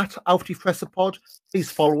finally, at AlfieFresserPod.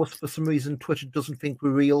 Please follow us. For some reason, Twitter doesn't think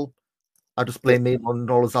we're real. I just blame Elon on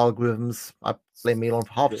all his algorithms. I blame Elon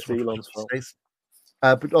for half Elon's fault.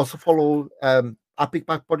 But also follow at Big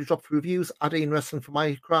Back Body Drop for reviews, at Ian Wrestling for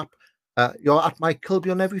my crap. You're at Mike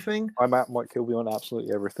Kilby on everything. I'm at Mike Kilby on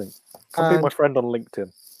absolutely everything. Come be my friend on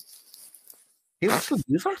LinkedIn. You still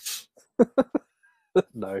use that?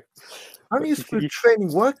 No. I only use it for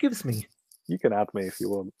training work gives me. You can add me if you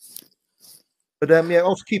want. But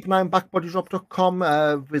also keep an eye on backbodydrop.com.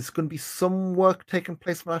 There's going to be some work taking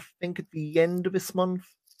place, I think, at the end of this month.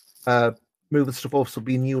 Moving stuff off, so there'll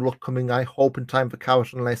be a new look coming, I hope, in time for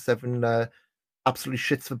Carrot, unless Evan absolutely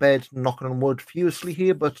shits the bed, knocking on wood furiously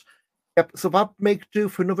here. But yep, so that make do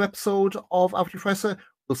for another episode of AlfieFresser.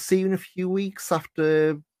 We'll see you in a few weeks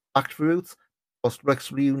after Back to the Roots.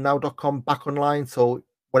 WXWnow.com back online, so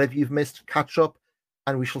whatever you've missed, catch up,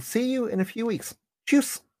 and we shall see you in a few weeks.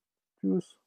 Cheers. Cheers.